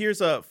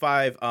here's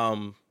 5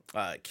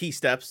 key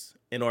steps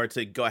in order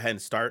to go ahead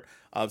and start.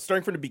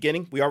 Starting from the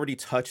beginning, we already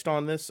touched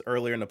on this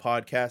earlier in the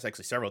podcast,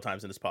 actually several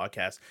times in this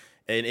podcast,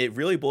 and it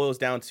really boils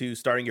down to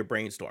starting your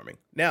brainstorming.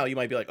 Now, you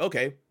might be like,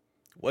 okay,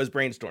 what is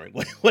brainstorming?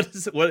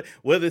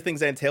 What are the things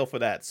that entail for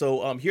that?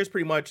 So here's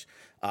pretty much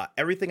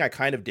everything I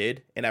kind of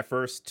did in that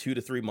first 2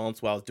 to 3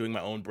 months while I was doing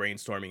my own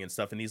brainstorming and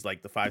stuff, and these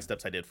like the 5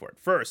 steps I did for it.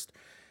 First,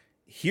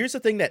 here's the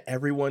thing that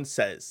everyone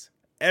says.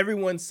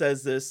 Everyone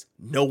says this,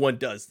 no one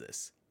does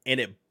this. And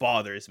it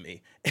bothers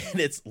me. And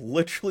it's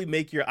literally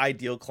make your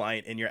ideal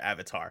client in your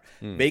avatar.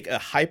 Make a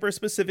hyper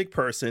specific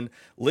person,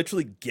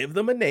 literally give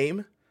them a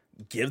name,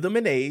 give them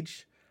an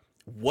age,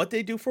 what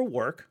they do for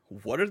work,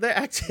 what are their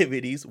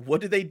activities,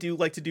 what do they do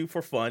like to do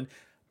for fun.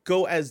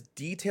 Go as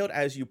detailed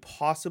as you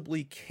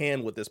possibly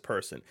can with this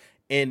person.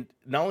 And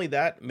not only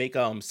that, make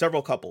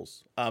several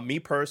couples. Me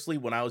personally,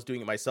 when I was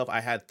doing it myself,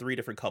 I had 3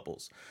 different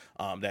couples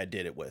that I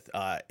did it with.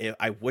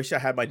 I wish I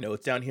had my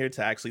notes down here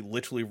to actually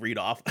literally read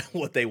off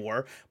what they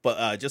were.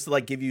 But just to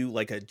like give you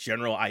like a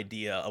general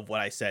idea of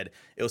what I said,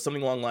 it was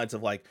something along the lines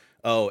of like,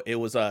 oh, it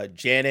was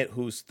Janet,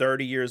 who's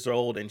 30 years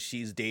old, and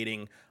she's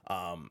dating,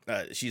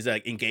 she's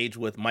engaged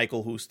with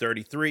Michael, who's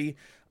 33.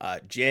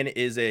 Janet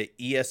is a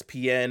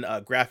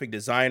ESPN graphic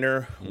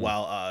designer,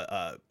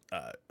 while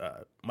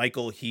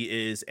Michael, he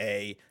is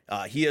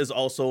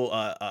also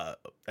a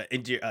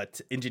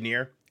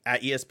engineer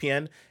at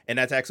ESPN, and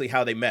that's actually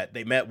how they met.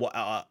 They met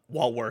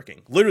while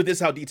working. Literally, this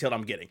is how detailed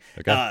I'm getting.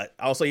 Okay. I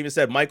also even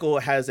said Michael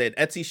has an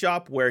Etsy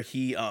shop where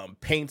he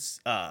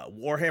paints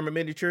Warhammer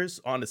miniatures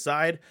on the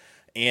side.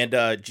 And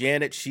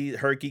Janet,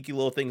 her geeky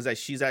little thing is that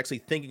she's actually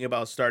thinking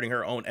about starting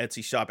her own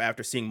Etsy shop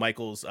after seeing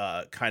Michael's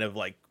kind of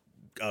like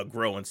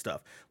grow and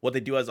stuff. What they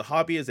do as a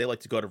hobby is they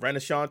like to go to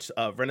Renaissance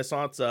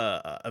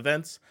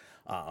events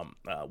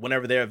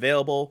whenever they're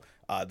available.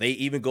 They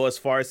even go as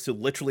far as to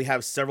literally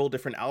have several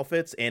different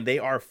outfits, and they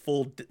are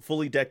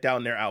fully decked out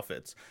in their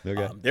outfits.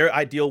 Okay. Their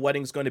ideal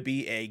wedding is going to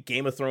be a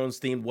Game of Thrones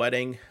themed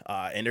wedding,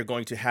 and they're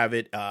going to have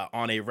it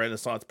on a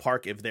Renaissance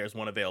park if there's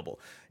one available.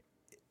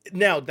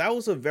 Now, that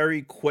was a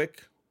very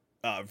quick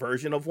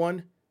version of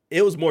one.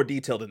 It was more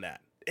detailed than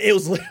that. It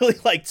was literally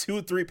like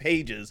 2-3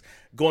 pages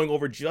going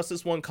over just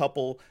this one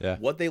couple,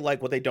 what they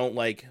like, what they don't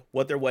like,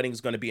 what their wedding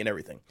is going to be, and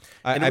everything.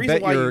 And I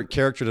bet your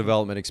character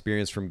development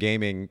experience from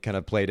gaming kind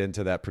of played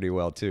into that pretty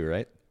well too,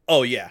 right?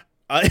 Oh, yeah.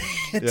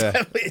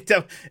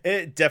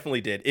 It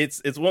definitely did.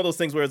 It's one of those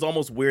things where it's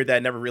almost weird that I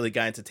never really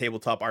got into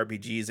tabletop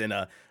RPGs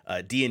and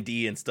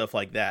D&D and stuff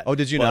like that. Oh,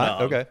 did you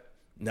not? Okay.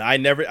 No, I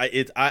never.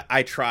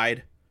 I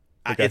tried.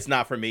 Okay. It's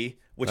not for me,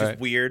 which is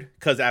weird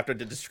because after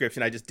the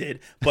description I just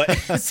did, but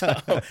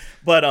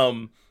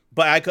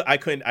I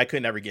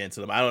couldn't ever get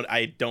into them.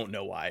 I don't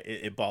know why.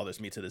 It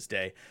bothers me to this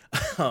day.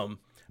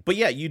 But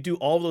yeah, you do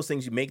all of those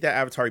things. You make that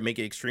avatar, you make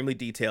it extremely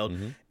detailed.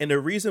 Mm-hmm. And the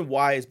reason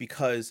why is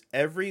because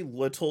every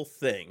little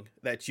thing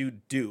that you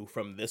do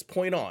from this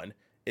point on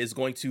is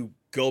going to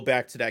go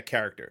back to that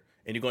character.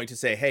 And you're going to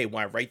say, hey,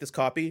 when I write this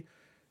copy,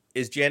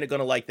 is Janet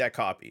going to like that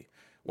copy?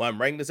 When I'm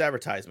writing this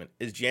advertisement,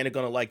 is Janet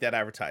going to like that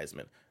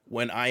advertisement?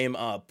 When I am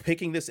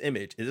picking this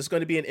image, is this going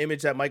to be an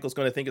image that Michael's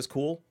going to think is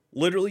cool?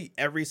 Literally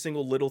every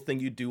single little thing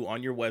you do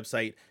on your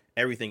website,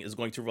 everything is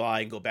going to rely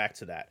and go back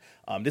to that.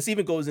 This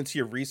even goes into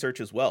your research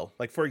as well.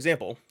 Like, for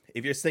example,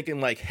 if you're thinking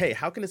like, hey,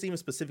 how can this even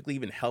specifically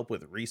even help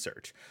with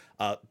research?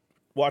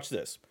 Watch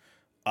this.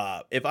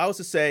 If I was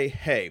to say,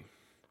 hey,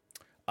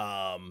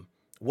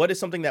 what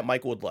is something that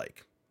Michael would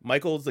like?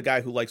 Michael's the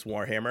guy who likes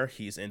Warhammer.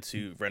 He's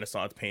into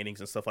Renaissance paintings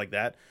and stuff like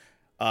that.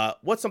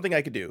 What's something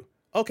I could do?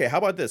 Okay, how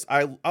about this?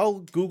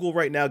 I'll Google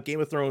right now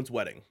Game of Thrones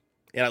wedding.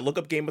 And I look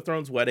up Game of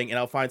Thrones wedding and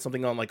I'll find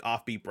something on like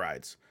Offbeat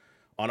Brides.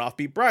 On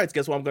Offbeat Brides,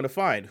 guess what I'm going to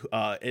find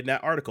in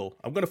that article?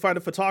 I'm going to find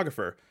a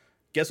photographer.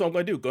 Guess what I'm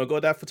going to do? Going to go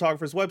to that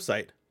photographer's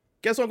website.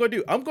 Guess what I'm going to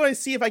do? I'm going to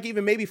see if I can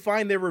even maybe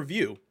find their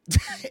review.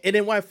 And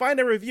then when I find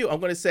their review, I'm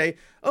going to say,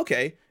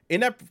 okay,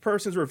 in that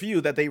person's review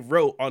that they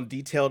wrote on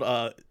detailed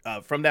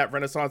from that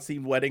Renaissance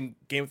themed wedding,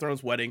 Game of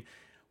Thrones wedding,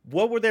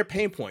 what were their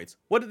pain points?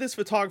 What did this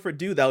photographer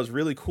do that was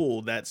really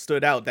cool, that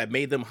stood out, that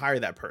made them hire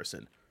that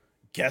person?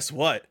 Guess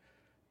what?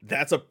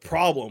 That's a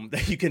problem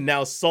that you can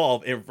now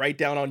solve and write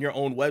down on your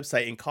own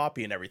website and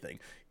copy and everything.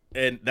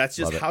 And that's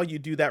just how you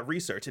do that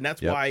research. And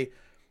that's why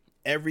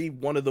every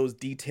one of those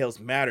details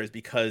matters,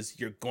 because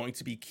you're going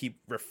to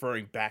keep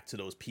referring back to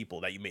those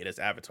people that you made as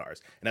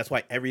avatars. And that's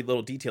why every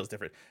little detail is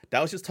different. That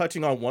was just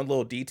touching on one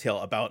little detail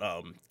about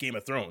Game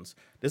of Thrones.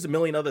 There's a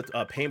million other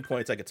pain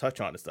points I could touch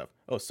on and stuff.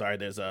 Oh, sorry,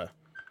 there's a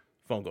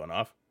phone going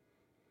off.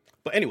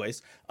 But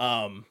anyways,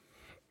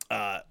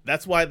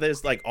 that's why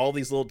there's like all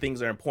these little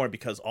things are important,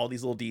 because all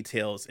these little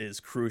details is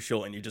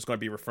crucial, and you're just going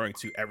to be referring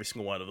to every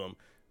single one of them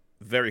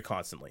very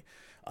constantly.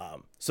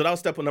 So that was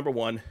step number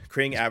one,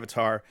 creating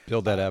avatar.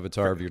 Build that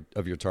avatar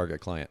of your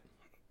target client.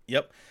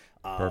 Yep.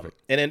 Perfect.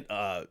 And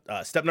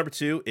then step number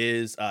two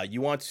is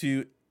you want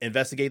to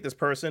investigate this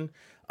person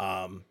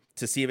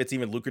to see if it's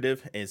even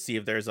lucrative and see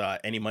if there's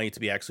any money to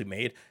be actually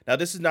made. Now,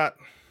 this is not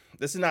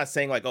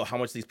saying like, oh, how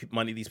much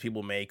money these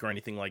people make or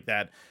anything like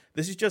that.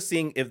 This is just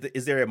seeing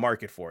is there a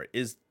market for it?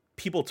 Is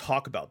people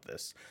talk about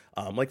this?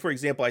 Like, for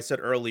example, I said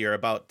earlier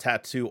about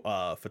tattoo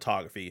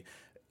photography.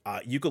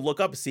 You could look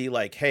up and see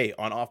like, hey,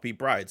 on Offbeat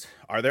Brides,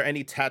 are there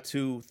any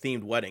tattoo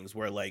themed weddings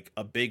where like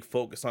a big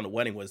focus on the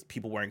wedding was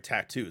people wearing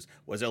tattoos?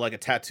 Was there like a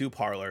tattoo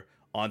parlor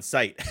on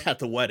site at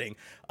the wedding?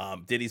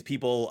 Did these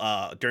people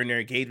during their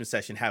engagement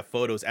session have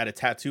photos at a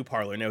tattoo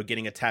parlor and they were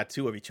getting a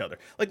tattoo of each other?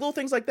 Like little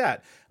things like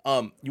that.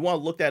 You want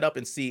to look that up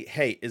and see,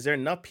 hey, is there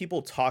enough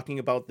people talking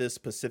about this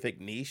specific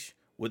niche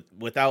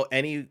without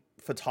any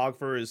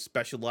photographers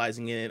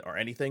specializing in it or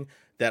anything,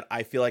 that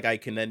I feel like I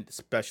can then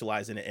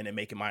specialize in it and then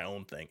make it my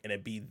own thing and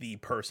it be the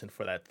person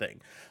for that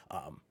thing.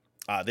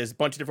 There's a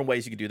bunch of different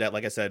ways you can do that.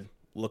 Like I said,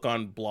 look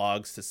on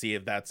blogs to see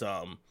if that's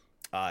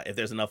if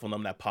there's enough of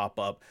them that pop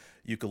up.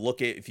 You could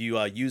look at if you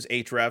use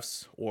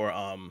Ahrefs or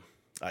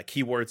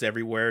keywords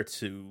everywhere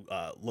to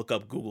look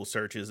up Google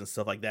searches and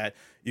stuff like that.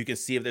 You can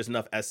see if there's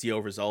enough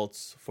SEO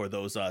results for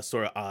those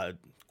sort of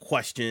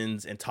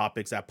questions and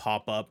topics that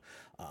pop up.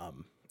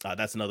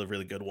 That's another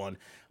really good one.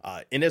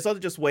 And there's other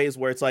just ways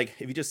where it's like,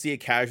 if you just see it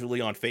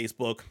casually on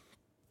Facebook,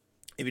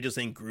 if you're just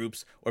in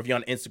groups, or if you're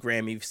on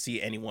Instagram, you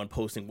see anyone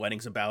posting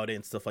weddings about it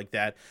and stuff like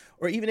that.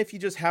 Or even if you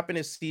just happen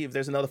to see if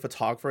there's another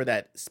photographer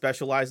that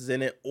specializes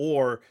in it,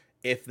 or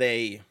if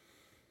they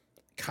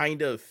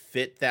kind of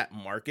fit that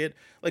market.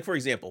 Like, for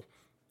example,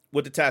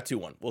 with the tattoo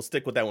one, we'll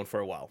stick with that one for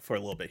a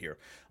little bit here.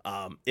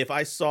 If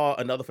I saw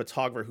another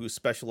photographer who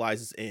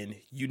specializes in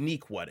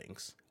unique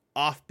weddings,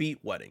 offbeat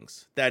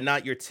weddings, that are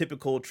not your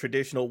typical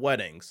traditional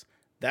weddings,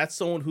 that's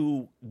someone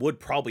who would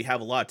probably have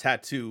a lot of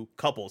tattoo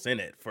couples in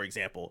it, for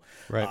example.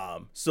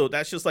 Right. So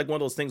that's just like one of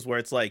those things where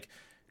it's like,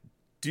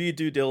 do your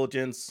due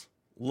diligence,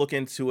 look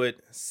into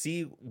it,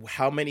 see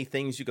how many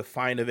things you could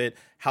find of it,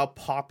 how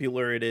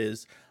popular it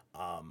is,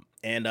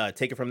 and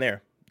take it from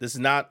there. This is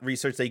not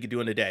research that you could do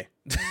in a day.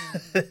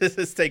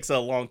 This takes a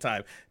long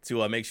time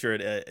to make sure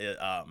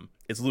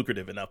it's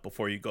lucrative enough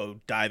before you go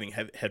diving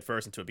head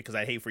first into it, because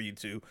I hate for you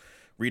to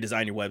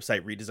redesign your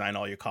website, redesign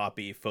all your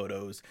copy,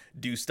 photos,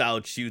 do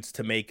styled shoots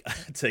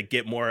to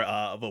get more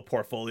of a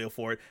portfolio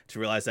for it, to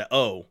realize that,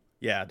 oh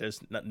yeah,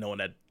 there's no one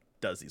that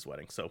does these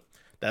weddings. So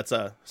that's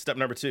step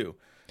number two.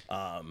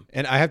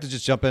 And I have to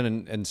just jump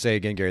in and say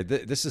again, Gary,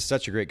 this is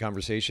such a great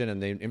conversation,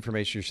 and the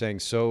information you're saying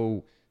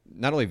so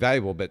not only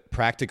valuable, but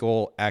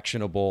practical,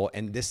 actionable,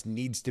 and this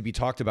needs to be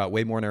talked about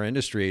way more in our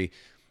industry.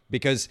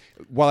 Because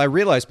while I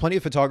realize plenty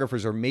of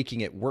photographers are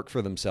making it work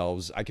for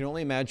themselves, I can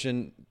only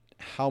imagine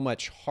how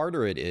much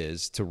harder it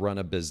is to run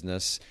a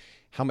business,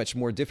 how much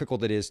more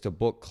difficult it is to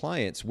book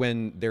clients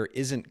when there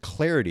isn't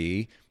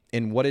clarity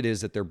in what it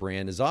is that their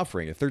brand is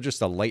offering. If they're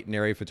just a light and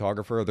airy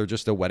photographer, or they're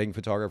just a wedding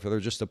photographer, they're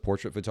just a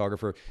portrait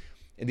photographer,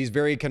 and these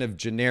very kind of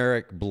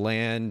generic,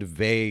 bland,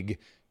 vague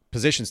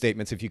position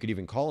statements, if you could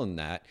even call them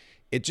that,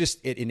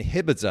 it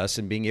inhibits us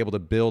in being able to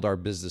build our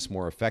business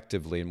more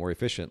effectively and more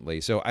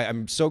efficiently. So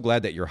I'm so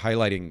glad that you're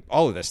highlighting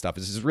all of this stuff.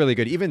 This is really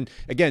good. Even,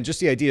 again, just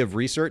the idea of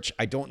research.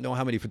 I don't know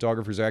how many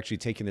photographers are actually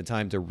taking the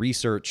time to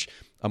research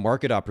a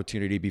market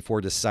opportunity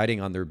before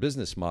deciding on their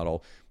business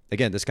model.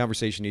 Again, this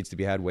conversation needs to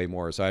be had way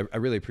more. So I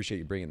really appreciate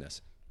you bringing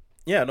this.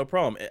 Yeah, no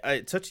problem.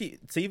 To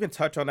even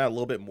touch on that a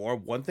little bit more,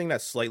 one thing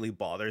that slightly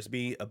bothers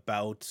me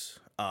about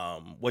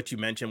what you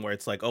mentioned, where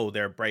it's like, oh,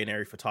 they're a bright and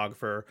airy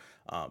photographer.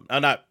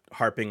 I'm not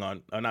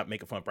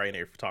making fun of bright and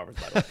airy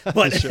photographers, by the way,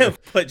 but sure.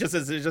 But just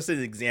as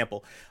an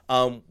example,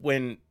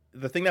 when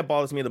the thing that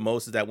bothers me the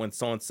most is that when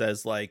someone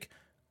says like,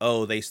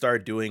 oh, they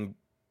started doing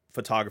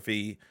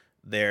photography,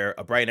 they're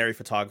a bright and airy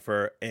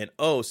photographer, and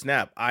oh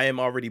snap, I am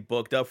already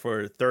booked up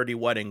for 30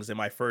 weddings in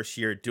my first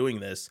year doing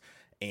this,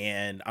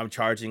 and I'm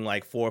charging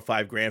like $4 or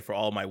 $5 grand for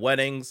all my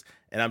weddings,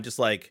 and I'm just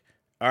like,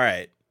 all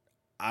right,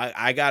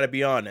 I gotta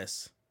be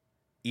honest.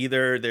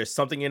 Either there's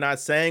something you're not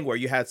saying, where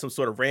you had some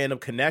sort of random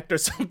connect or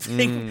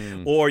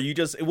something, or you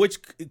just, which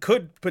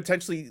could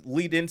potentially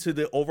lead into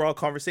the overall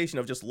conversation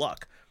of just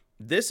luck.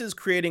 This is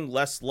creating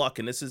less luck,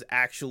 and this is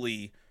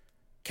actually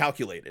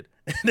calculated.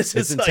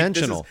 It's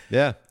intentional.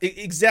 Yeah,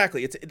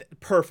 exactly. It's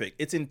perfect.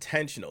 It's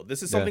intentional.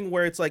 This is something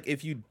where it's like,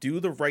 if you do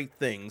the right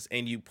things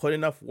and you put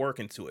enough work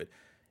into it,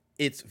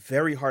 it's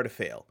very hard to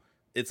fail.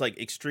 It's like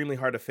extremely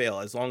hard to fail,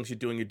 as long as you're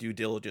doing your due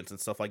diligence and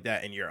stuff like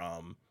that, and you're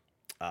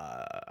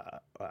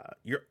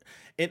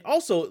and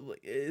also,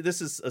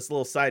 this is a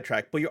little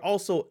sidetrack, but you're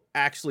also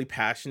actually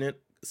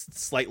passionate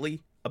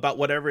slightly about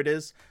whatever it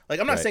is. Like,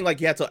 I'm not saying like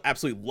you have to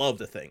absolutely love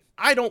the thing.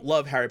 I don't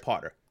love Harry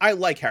Potter. I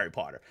like Harry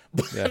Potter,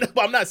 but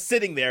I'm not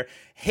sitting there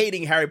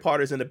hating Harry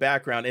Potter's in the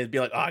background and be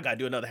like, oh, I gotta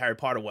do another Harry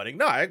Potter wedding.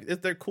 No,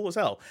 they're cool as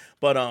hell.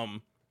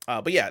 But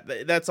yeah,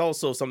 that's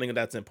also something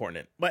that's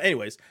important. But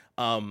anyways,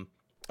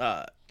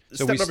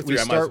 so step number three,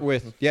 we're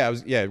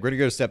going to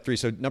go to step 3.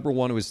 So number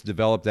 1 was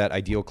develop that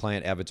ideal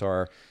client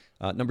avatar.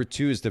 Number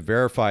 2 is to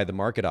verify the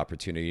market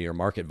opportunity or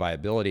market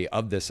viability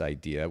of this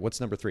idea. What's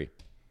number 3?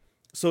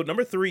 So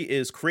number 3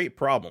 is create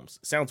problems.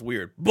 Sounds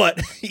weird,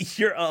 but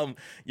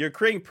you're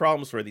creating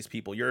problems for these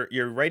people.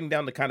 You're writing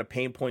down the kind of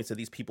pain points that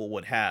these people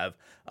would have.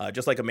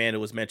 Just like Amanda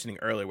was mentioning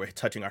earlier, we're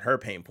touching on her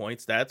pain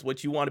points. That's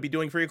what you want to be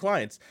doing for your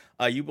clients.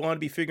 You want to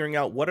be figuring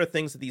out what are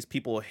things that these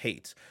people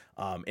hate.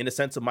 In the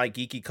sense of my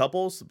geeky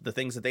couples, the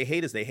things that they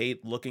hate is they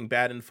hate looking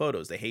bad in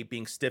photos. They hate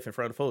being stiff in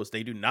front of photos.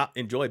 They do not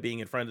enjoy being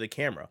in front of the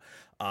camera.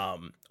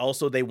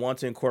 Also, they want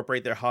to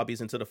incorporate their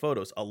hobbies into the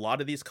photos. A lot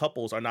of these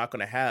couples are not going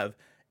to have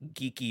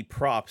geeky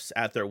props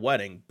at their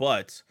wedding,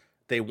 but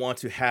they want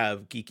to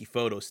have geeky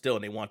photos still,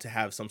 and they want to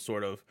have some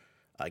sort of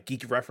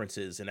geeky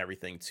references and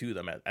everything to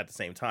them at the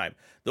same time.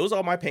 Those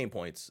are my pain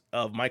points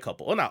of my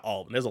couple. Well, not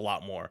all of them. There's a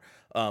lot more.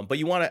 But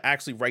you want to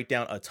actually write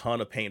down a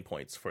ton of pain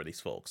points for these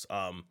folks.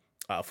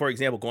 For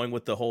example, going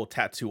with the whole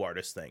tattoo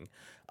artist thing,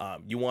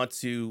 you want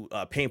to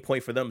pain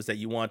point for them is that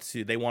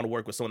they want to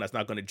work with someone that's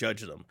not going to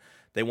judge them.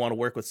 They want to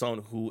work with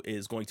someone who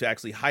is going to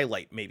actually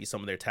highlight maybe some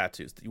of their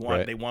tattoos. They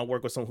want to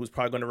work with someone who's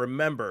probably going to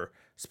remember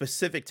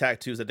specific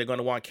tattoos that they're going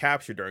to want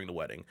captured during the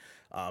wedding.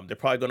 They're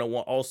probably going to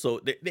want also,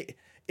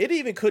 it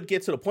even could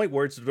get to the point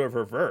where it's the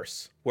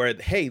reverse, where,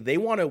 hey, they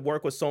want to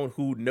work with someone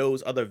who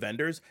knows other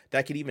vendors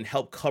that could even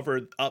help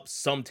cover up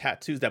some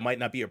tattoos that might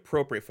not be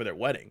appropriate for their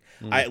wedding.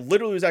 I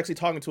literally was actually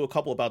talking to a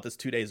couple about this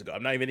 2 days ago.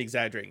 I'm not even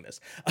exaggerating this.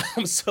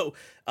 So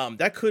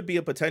that could be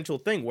a potential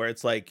thing where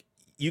it's like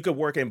you could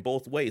work in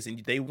both ways, and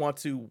they want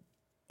to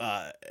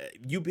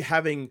you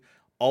having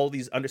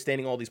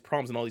understanding all these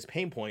problems and all these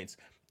pain points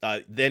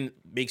then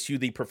makes you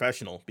the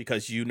professional,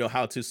 because you know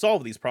how to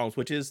solve these problems,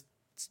 which is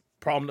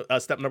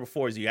step number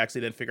 4 is you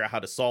actually then figure out how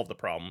to solve the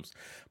problems.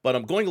 But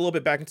I'm going a little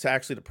bit back into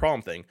actually the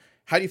problem thing.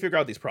 How do you figure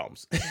out these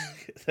problems?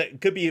 That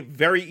could be a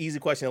very easy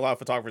question a lot of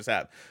photographers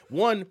have.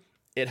 One,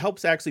 it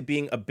helps actually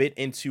being a bit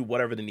into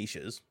whatever the niche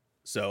is.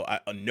 So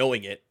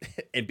knowing it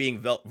and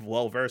being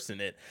well versed in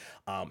it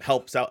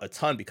helps out a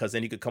ton, because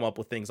then you could come up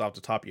with things off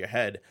the top of your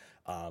head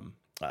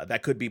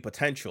that could be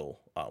potential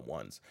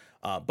ones.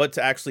 But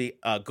to actually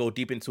go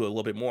deep into it a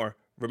little bit more,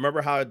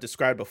 remember how I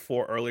described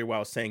before earlier when I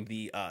was saying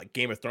the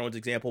Game of Thrones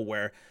example,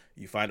 where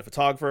you find a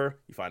photographer,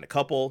 you find a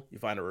couple, you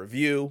find a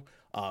review.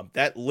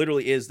 That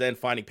literally is then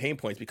finding pain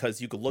points, because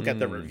you could look at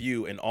the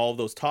review and all of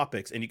those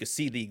topics, and you could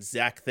see the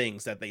exact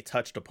things that they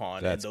touched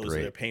upon. That's and those great.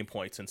 are their pain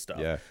points and stuff.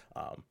 Yeah.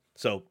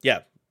 So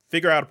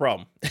figure out a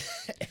problem.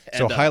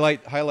 So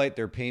highlight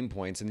their pain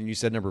points. And then you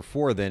said number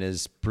 4 then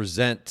is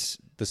present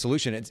the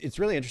solution. It's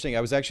really interesting.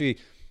 I was actually,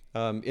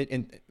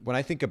 when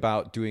I think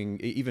about doing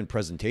even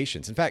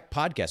presentations, in fact,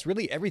 podcasts,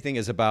 really everything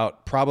is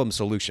about problem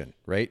solution,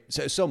 right?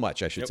 So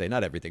much, I should say,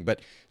 not everything,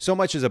 but so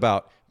much is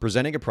about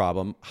presenting a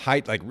problem,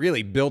 like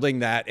really building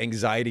that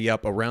anxiety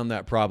up around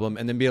that problem,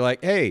 and then be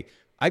like, hey,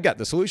 I got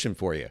the solution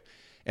for you.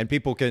 And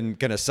people can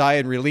kind of sigh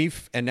in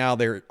relief, and now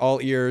they're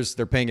all ears,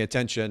 they're paying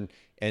attention,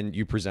 and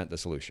you present the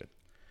solution.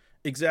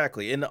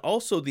 Exactly. And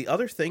also the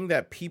other thing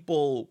that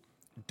people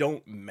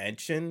don't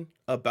mention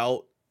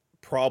about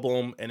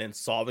problem and then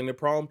solving the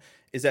problem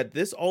is that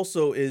this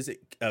also is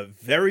a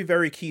very,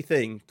 very key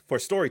thing for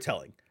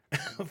storytelling.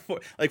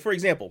 for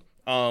example,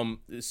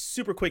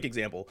 super quick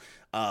example.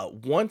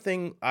 One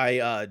thing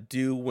I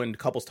do when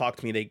couples talk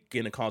to me, they get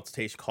in a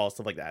consultation call,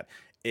 stuff like that,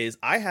 is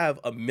I have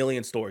a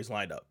million stories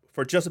lined up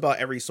for just about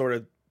every sort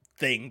of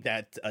thing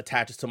that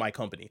attaches to my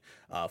company.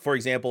 For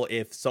example,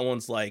 if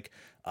someone's like,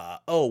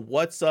 oh,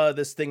 what's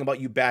this thing about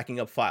you backing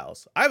up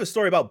files? I have a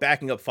story about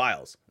backing up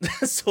files.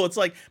 So it's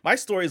like my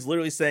story is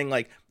literally saying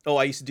like, oh,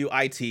 I used to do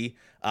IT.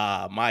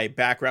 My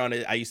background,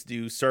 I used to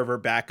do server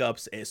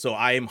backups. So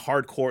I am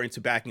hardcore into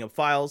backing up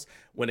files.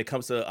 When it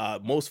comes to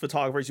most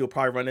photographers, you'll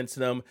probably run into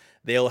them.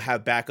 They'll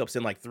have backups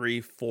in like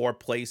 3-4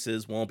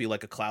 places. Won't be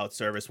like a cloud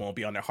service. Won't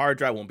be on their hard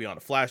drive. Won't be on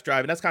a flash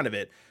drive. And that's kind of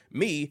it.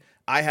 Me,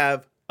 I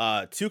have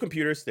 2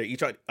 computers. They're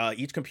each on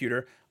each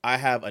computer. I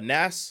have a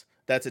NAS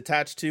that's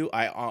attached to.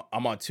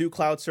 I'm on 2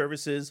 cloud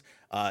services.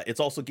 It's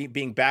also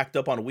being backed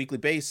up on a weekly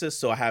basis,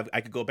 so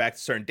I could go back to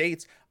certain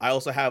dates. I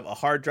also have a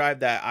hard drive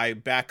that I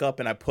back up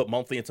and I put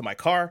monthly into my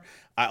car.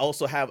 I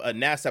also have a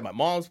NAS at my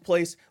mom's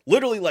place.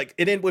 Literally, like,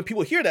 and then when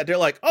people hear that, they're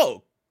like,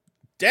 "Oh,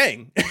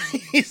 dang!"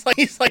 he's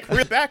like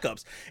real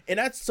backups, and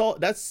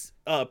that's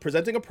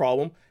presenting a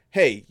problem.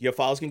 Hey, your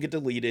files can get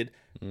deleted.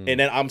 And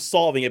then I'm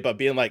solving it by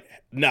being like,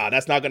 nah,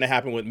 that's not going to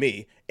happen with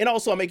me. And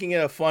also I'm making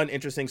it a fun,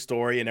 interesting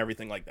story and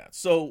everything like that.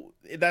 So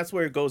that's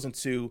where it goes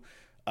into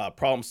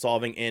problem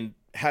solving, and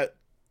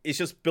it's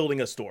just building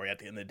a story at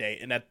the end of the day.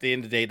 And at the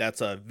end of the day,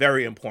 that's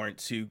very important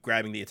to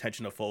grabbing the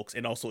attention of folks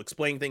and also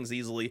explaining things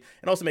easily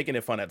and also making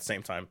it fun at the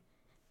same time.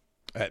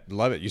 I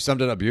love it. You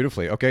summed it up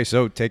beautifully. Okay,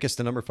 so take us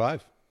to number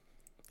 5.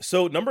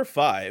 So number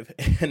 5,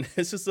 and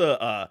this is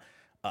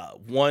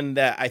one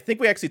that I think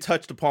we actually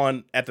touched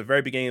upon at the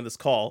very beginning of this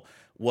call,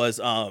 was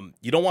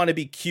you don't want to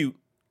be cute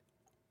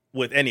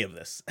with any of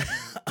this.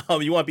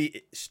 You want to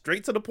be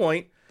straight to the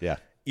point. Yeah.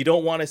 You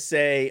don't want to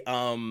say,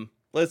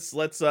 let's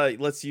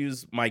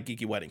use my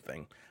geeky wedding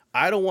thing.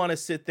 I don't want to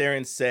sit there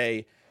and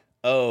say,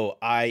 oh,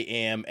 I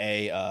am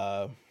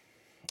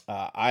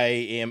I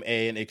am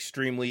an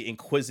extremely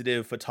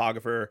inquisitive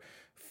photographer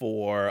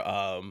for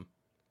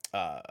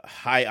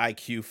high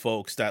IQ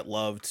folks that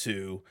love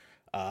to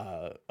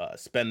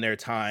spend their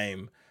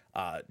time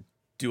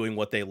doing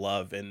what they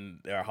love and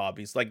their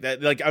hobbies like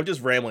that. Like, I'm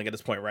just rambling at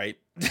this point, right?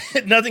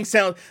 Nothing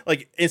sounds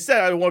like, instead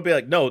I want to be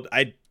like, no,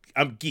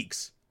 I'm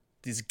geeks.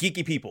 These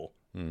geeky people.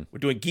 We're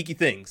doing geeky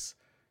things.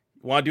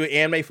 Want to do an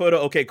anime photo?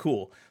 Okay,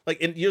 cool.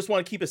 Like, and you just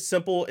want to keep it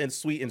simple and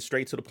sweet and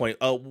straight to the point.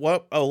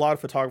 What a lot of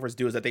photographers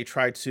do is that they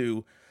try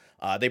to,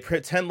 they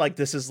pretend like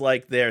this is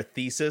like their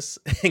thesis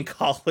in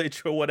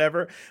college or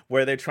whatever,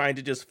 where they're trying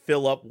to just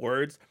fill up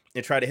words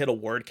and try to hit a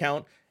word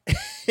count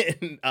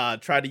and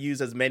try to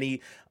use as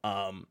many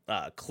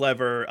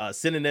clever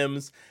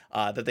synonyms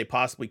that they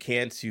possibly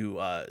can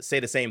to say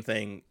the same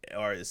thing,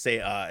 or say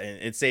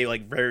and say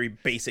like very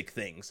basic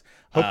things.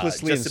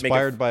 Hopelessly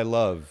inspired by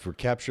love, for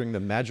capturing the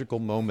magical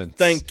moments.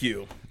 Thank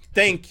you.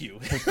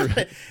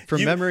 For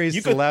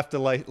memories to last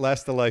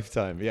a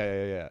lifetime.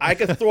 Yeah. I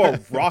could throw a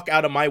rock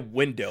out of my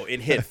window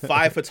and hit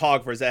 5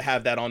 photographers that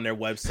have that on their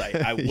website.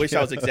 I wish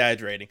I was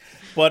exaggerating,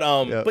 but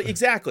but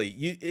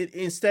exactly.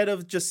 Instead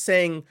of just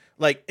saying,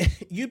 like,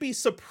 you'd be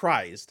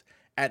surprised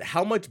at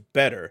how much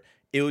better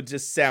it would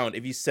just sound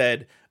if you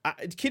said,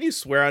 "Can you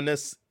swear on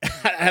this?"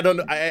 I don't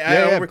know. I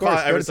don't recall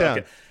ever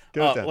saying.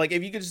 Like,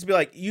 if you could just be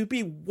like, you'd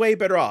be way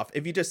better off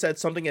if you just said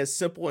something as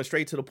simple and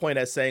straight to the point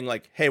as saying,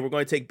 like, "Hey, we're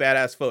going to take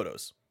badass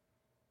photos."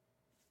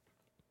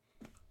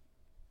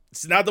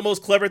 It's not the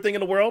most clever thing in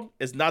the world.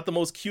 It's not the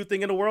most cute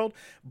thing in the world.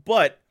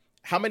 But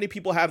how many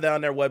people have that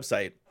on their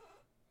website?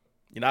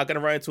 You're not going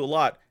to run into a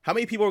lot. How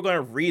many people are going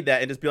to read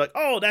that and just be like,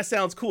 "Oh, that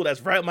sounds cool. That's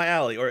right up my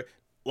alley"? Or a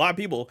lot of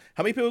people.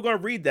 How many people are going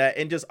to read that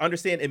and just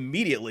understand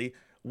immediately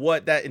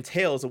what that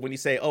entails when you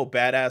say, "Oh,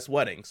 badass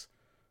weddings"?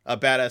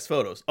 Badass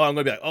photos. Oh, I'm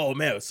gonna be like, "Oh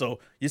man, so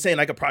you're saying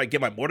I could probably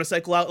get my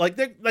motorcycle out?" Like,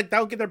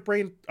 that'll get their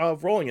brain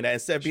rolling in that,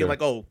 instead of being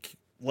like, "Oh,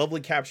 lovely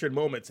captured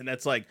moments," and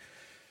that's like,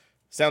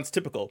 sounds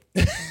typical,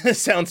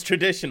 sounds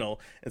traditional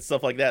and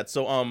stuff like that.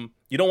 So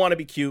you don't want to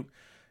be cute,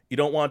 you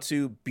don't want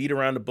to beat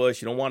around the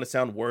bush, you don't want to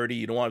sound wordy,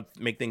 you don't want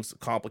to make things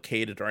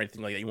complicated or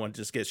anything like that. You want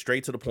to just get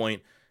straight to the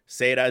point,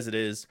 say it as it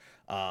is.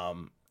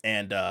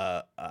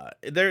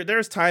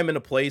 There's time and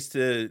a place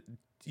to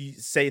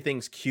say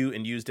things cute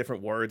and use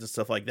different words and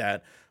stuff like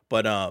that,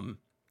 but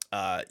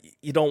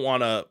you don't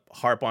want to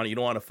harp on it. You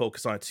don't want to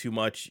focus on it too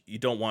much. You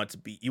want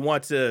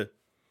to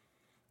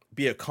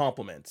be a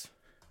compliment.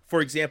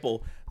 For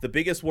example, the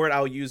biggest word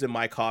I'll use in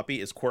my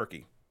copy is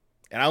quirky,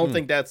 and I don't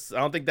think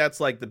that's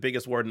like the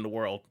biggest word in the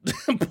world,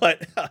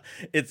 but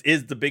it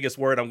is the biggest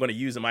word I'm going to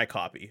use in my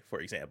copy, for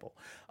example.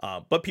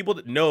 But people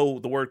that know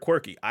the word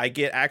quirky, I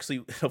get, actually,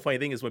 the funny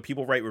thing is when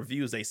people write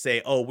reviews, they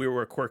say, "Oh, we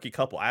were a quirky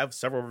couple." I have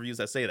several reviews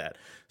that say that.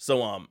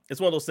 So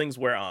it's one of those things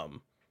where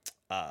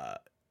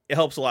it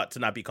helps a lot to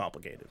not be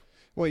complicated.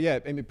 Well, yeah,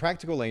 I mean,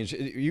 practical language.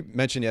 You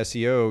mentioned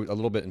SEO a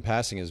little bit in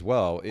passing as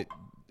well.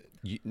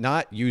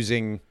 Not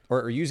using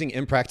or using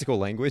impractical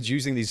language,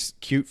 using these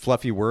cute,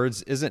 fluffy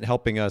words isn't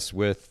helping us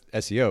with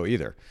SEO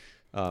either.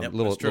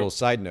 Little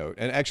side note,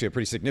 and actually a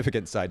pretty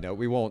significant side note.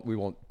 We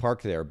won't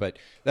park there, but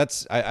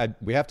that's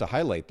we have to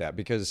highlight that,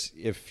 because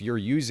if you're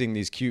using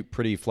these cute,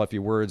 pretty, fluffy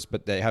words,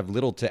 but they have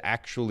little to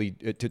actually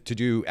to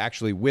do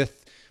actually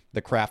with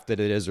the craft that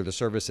it is or the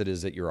service it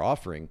is that you're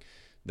offering,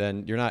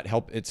 then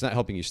it's not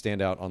helping you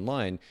stand out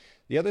online.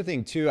 The other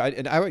thing too,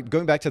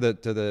 going back to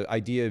the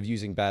idea of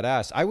using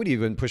badass, I would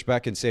even push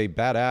back and say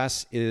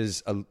badass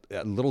is a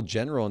little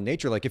general in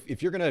nature. Like,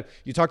 if you're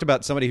you talked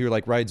about somebody who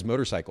like rides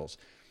motorcycles.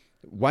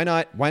 Why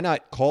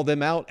not call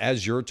them out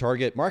as your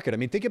target market? I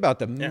mean, think about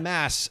the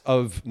mass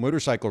of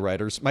motorcycle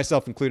riders,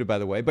 myself included, by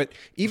the way. But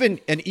even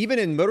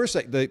in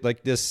motorcycle,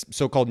 like this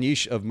so-called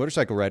niche of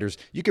motorcycle riders,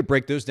 you could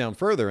break those down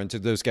further into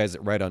those guys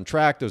that ride on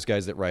track, those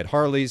guys that ride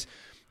Harleys,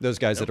 those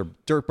guys that are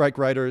dirt bike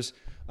riders.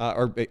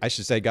 Or I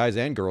should say guys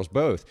and girls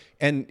both.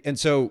 And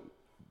so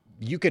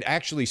you could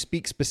actually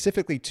speak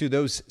specifically to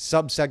those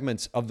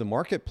subsegments of the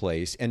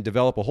marketplace and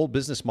develop a whole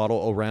business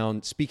model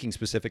around speaking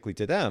specifically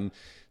to them.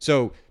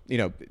 So,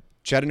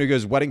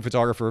 Chattanooga's wedding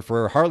photographer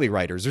for Harley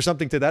riders or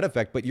something to that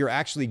effect, but you're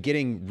actually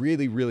getting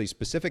really, really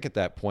specific at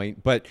that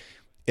point. But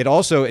it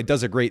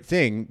does a great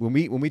thing when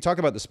we talk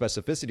about the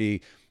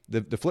specificity.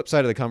 The flip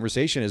side of the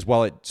conversation is,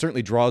 while it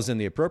certainly draws in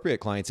the appropriate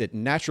clients, it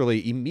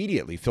naturally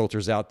immediately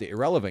filters out the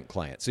irrelevant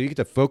clients. So you get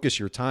to focus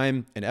your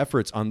time and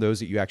efforts on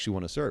those that you actually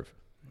want to serve.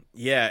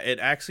 Yeah, it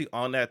actually,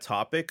 on that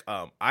topic,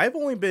 I've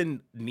only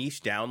been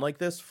niched down like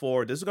this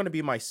is going to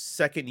be my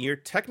second year.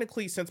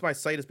 Technically, since my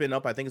site has been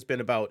up, I think it's been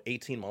about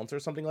 18 months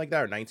or something like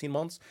that, or 19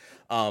 months.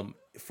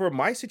 For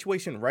my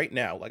situation right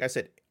now, like I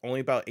said, only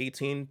about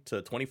 18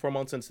 to 24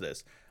 months into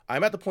this,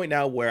 I'm at the point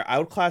now where I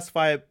would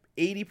classify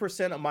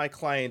 80% of my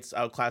clients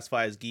I would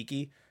classify as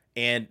geeky.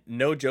 And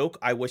no joke,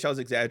 I wish I was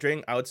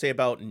exaggerating. I would say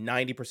about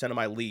 90% of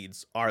my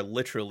leads are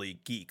literally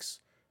geeks.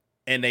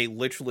 And they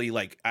literally,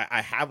 like,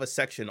 I have a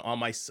section on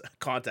my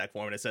contact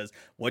form that says,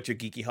 "What's your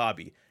geeky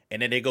hobby?"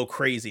 And then they go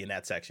crazy in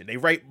that section. They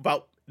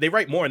they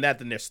write more in that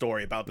than their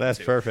story about them. That's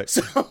too. perfect.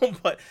 So,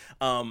 but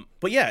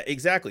yeah,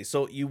 exactly.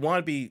 So you want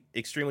to be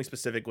extremely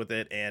specific with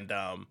it, and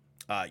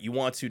you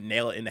want to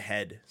nail it in the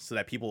head so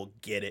that people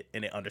get it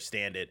and they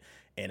understand it,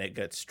 and it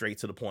gets straight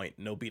to the point.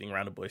 No beating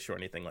around the bush or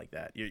anything like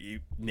that. You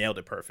nailed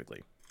it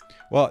perfectly.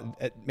 Well,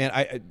 man,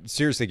 I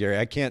seriously, Gary,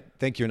 I can't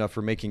thank you enough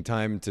for making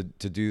time to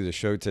do the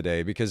show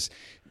today, because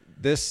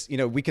this,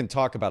 we can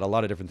talk about a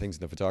lot of different things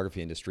in the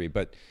photography industry,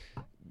 but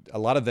a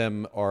lot of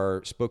them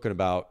are spoken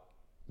about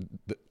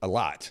a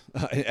lot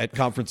at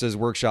conferences,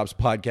 workshops,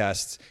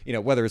 podcasts,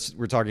 whether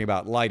we're talking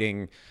about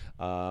lighting,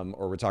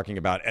 or we're talking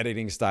about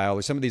editing style,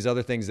 or some of these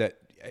other things that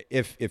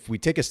if we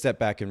take a step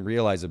back and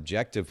realize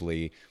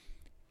objectively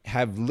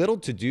have little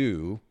to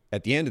do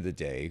at the end of the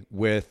day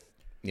with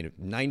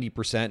 90%,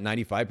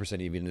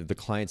 95% even of the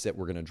clients that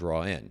we're going to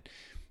draw in.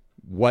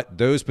 What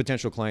those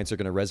potential clients are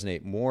going to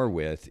resonate more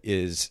with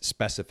is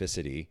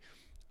specificity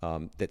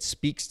that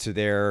speaks to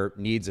their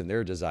needs and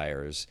their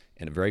desires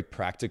in a very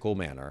practical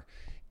manner.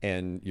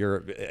 And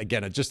you're,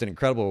 again, just an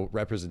incredible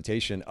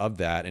representation of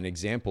that, an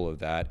example of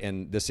that.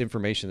 And this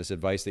information, this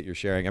advice that you're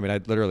sharing, I'm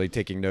literally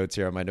taking notes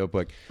here on my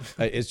notebook.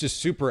 It's just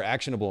super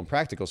actionable and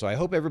practical. So I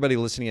hope everybody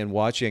listening and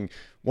watching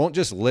won't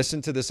just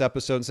listen to this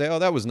episode and say, oh,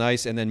 that was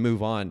nice, and then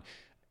move on.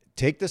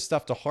 Take this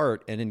stuff to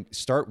heart and then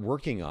start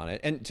working on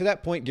it. And to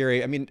that point,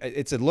 Gary,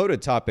 it's a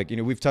loaded topic.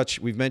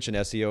 We've mentioned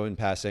SEO in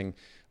passing.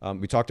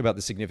 We talked about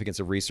the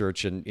significance of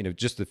research, and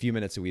just the few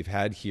minutes that we've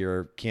had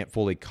here can't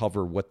fully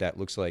cover what that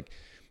looks like.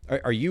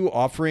 Are you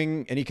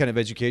offering any kind of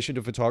education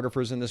to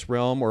photographers in this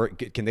realm, or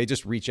can they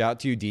just reach out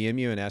to you, DM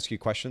you, and ask you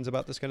questions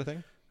about this kind of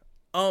thing?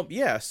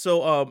 Yeah.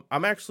 So,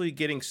 I'm actually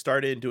getting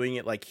started doing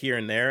it like here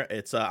and there.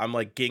 It's, I'm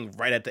like getting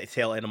right at the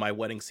tail end of my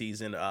wedding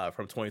season,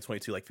 from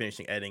 2022, like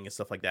finishing editing and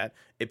stuff like that.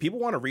 If people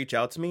want to reach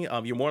out to me,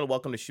 you're more than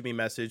welcome to shoot me a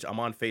message. I'm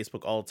on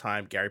Facebook all the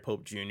time, Gary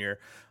Pope Jr.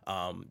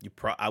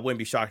 I wouldn't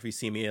be shocked if you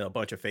see me in a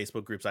bunch of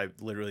Facebook groups. I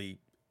literally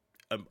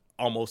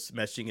almost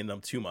messaging in them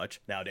too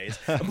much nowadays.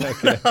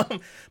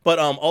 But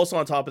also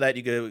on top of that,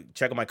 you can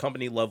check out my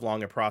company, Love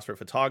Long and Prosper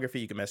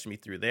Photography. You can message me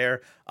through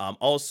there.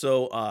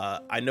 Also,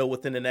 I know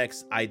within the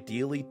next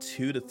ideally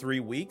 2 to 3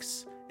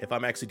 weeks, if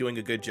I'm actually doing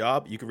a good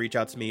job, you can reach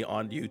out to me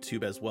on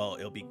YouTube as well.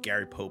 It'll be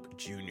Gary Pope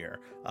Jr.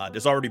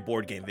 There's already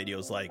board game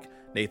videos like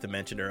Nathan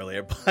mentioned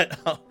earlier,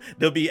 but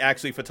there'll be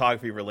actually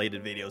photography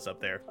related videos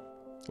up there.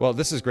 Well,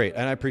 this is great,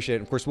 and I appreciate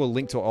it. Of course, we'll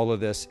link to all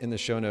of this in the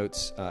show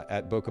notes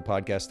at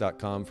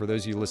bokehpodcast.com. For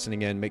those of you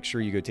listening in, make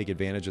sure you go take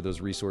advantage of those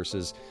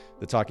resources.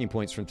 The talking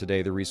points from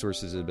today, the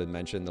resources that have been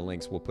mentioned, the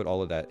links, we'll put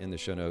all of that in the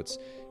show notes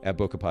at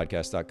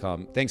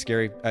bokehpodcast.com. Thanks,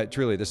 Gary.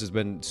 Truly, this has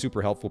been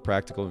super helpful,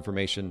 practical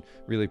information.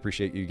 Really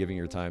appreciate you giving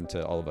your time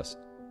to all of us.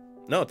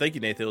 No, thank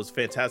you, Nathan. It was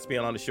fantastic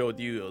being on the show with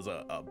you. It was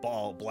a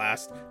ball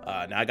blast.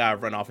 Now I got to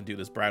run off and do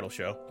this bridal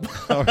show.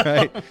 All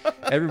right.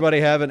 Everybody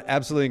have an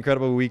absolutely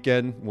incredible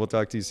weekend. We'll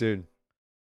talk to you soon.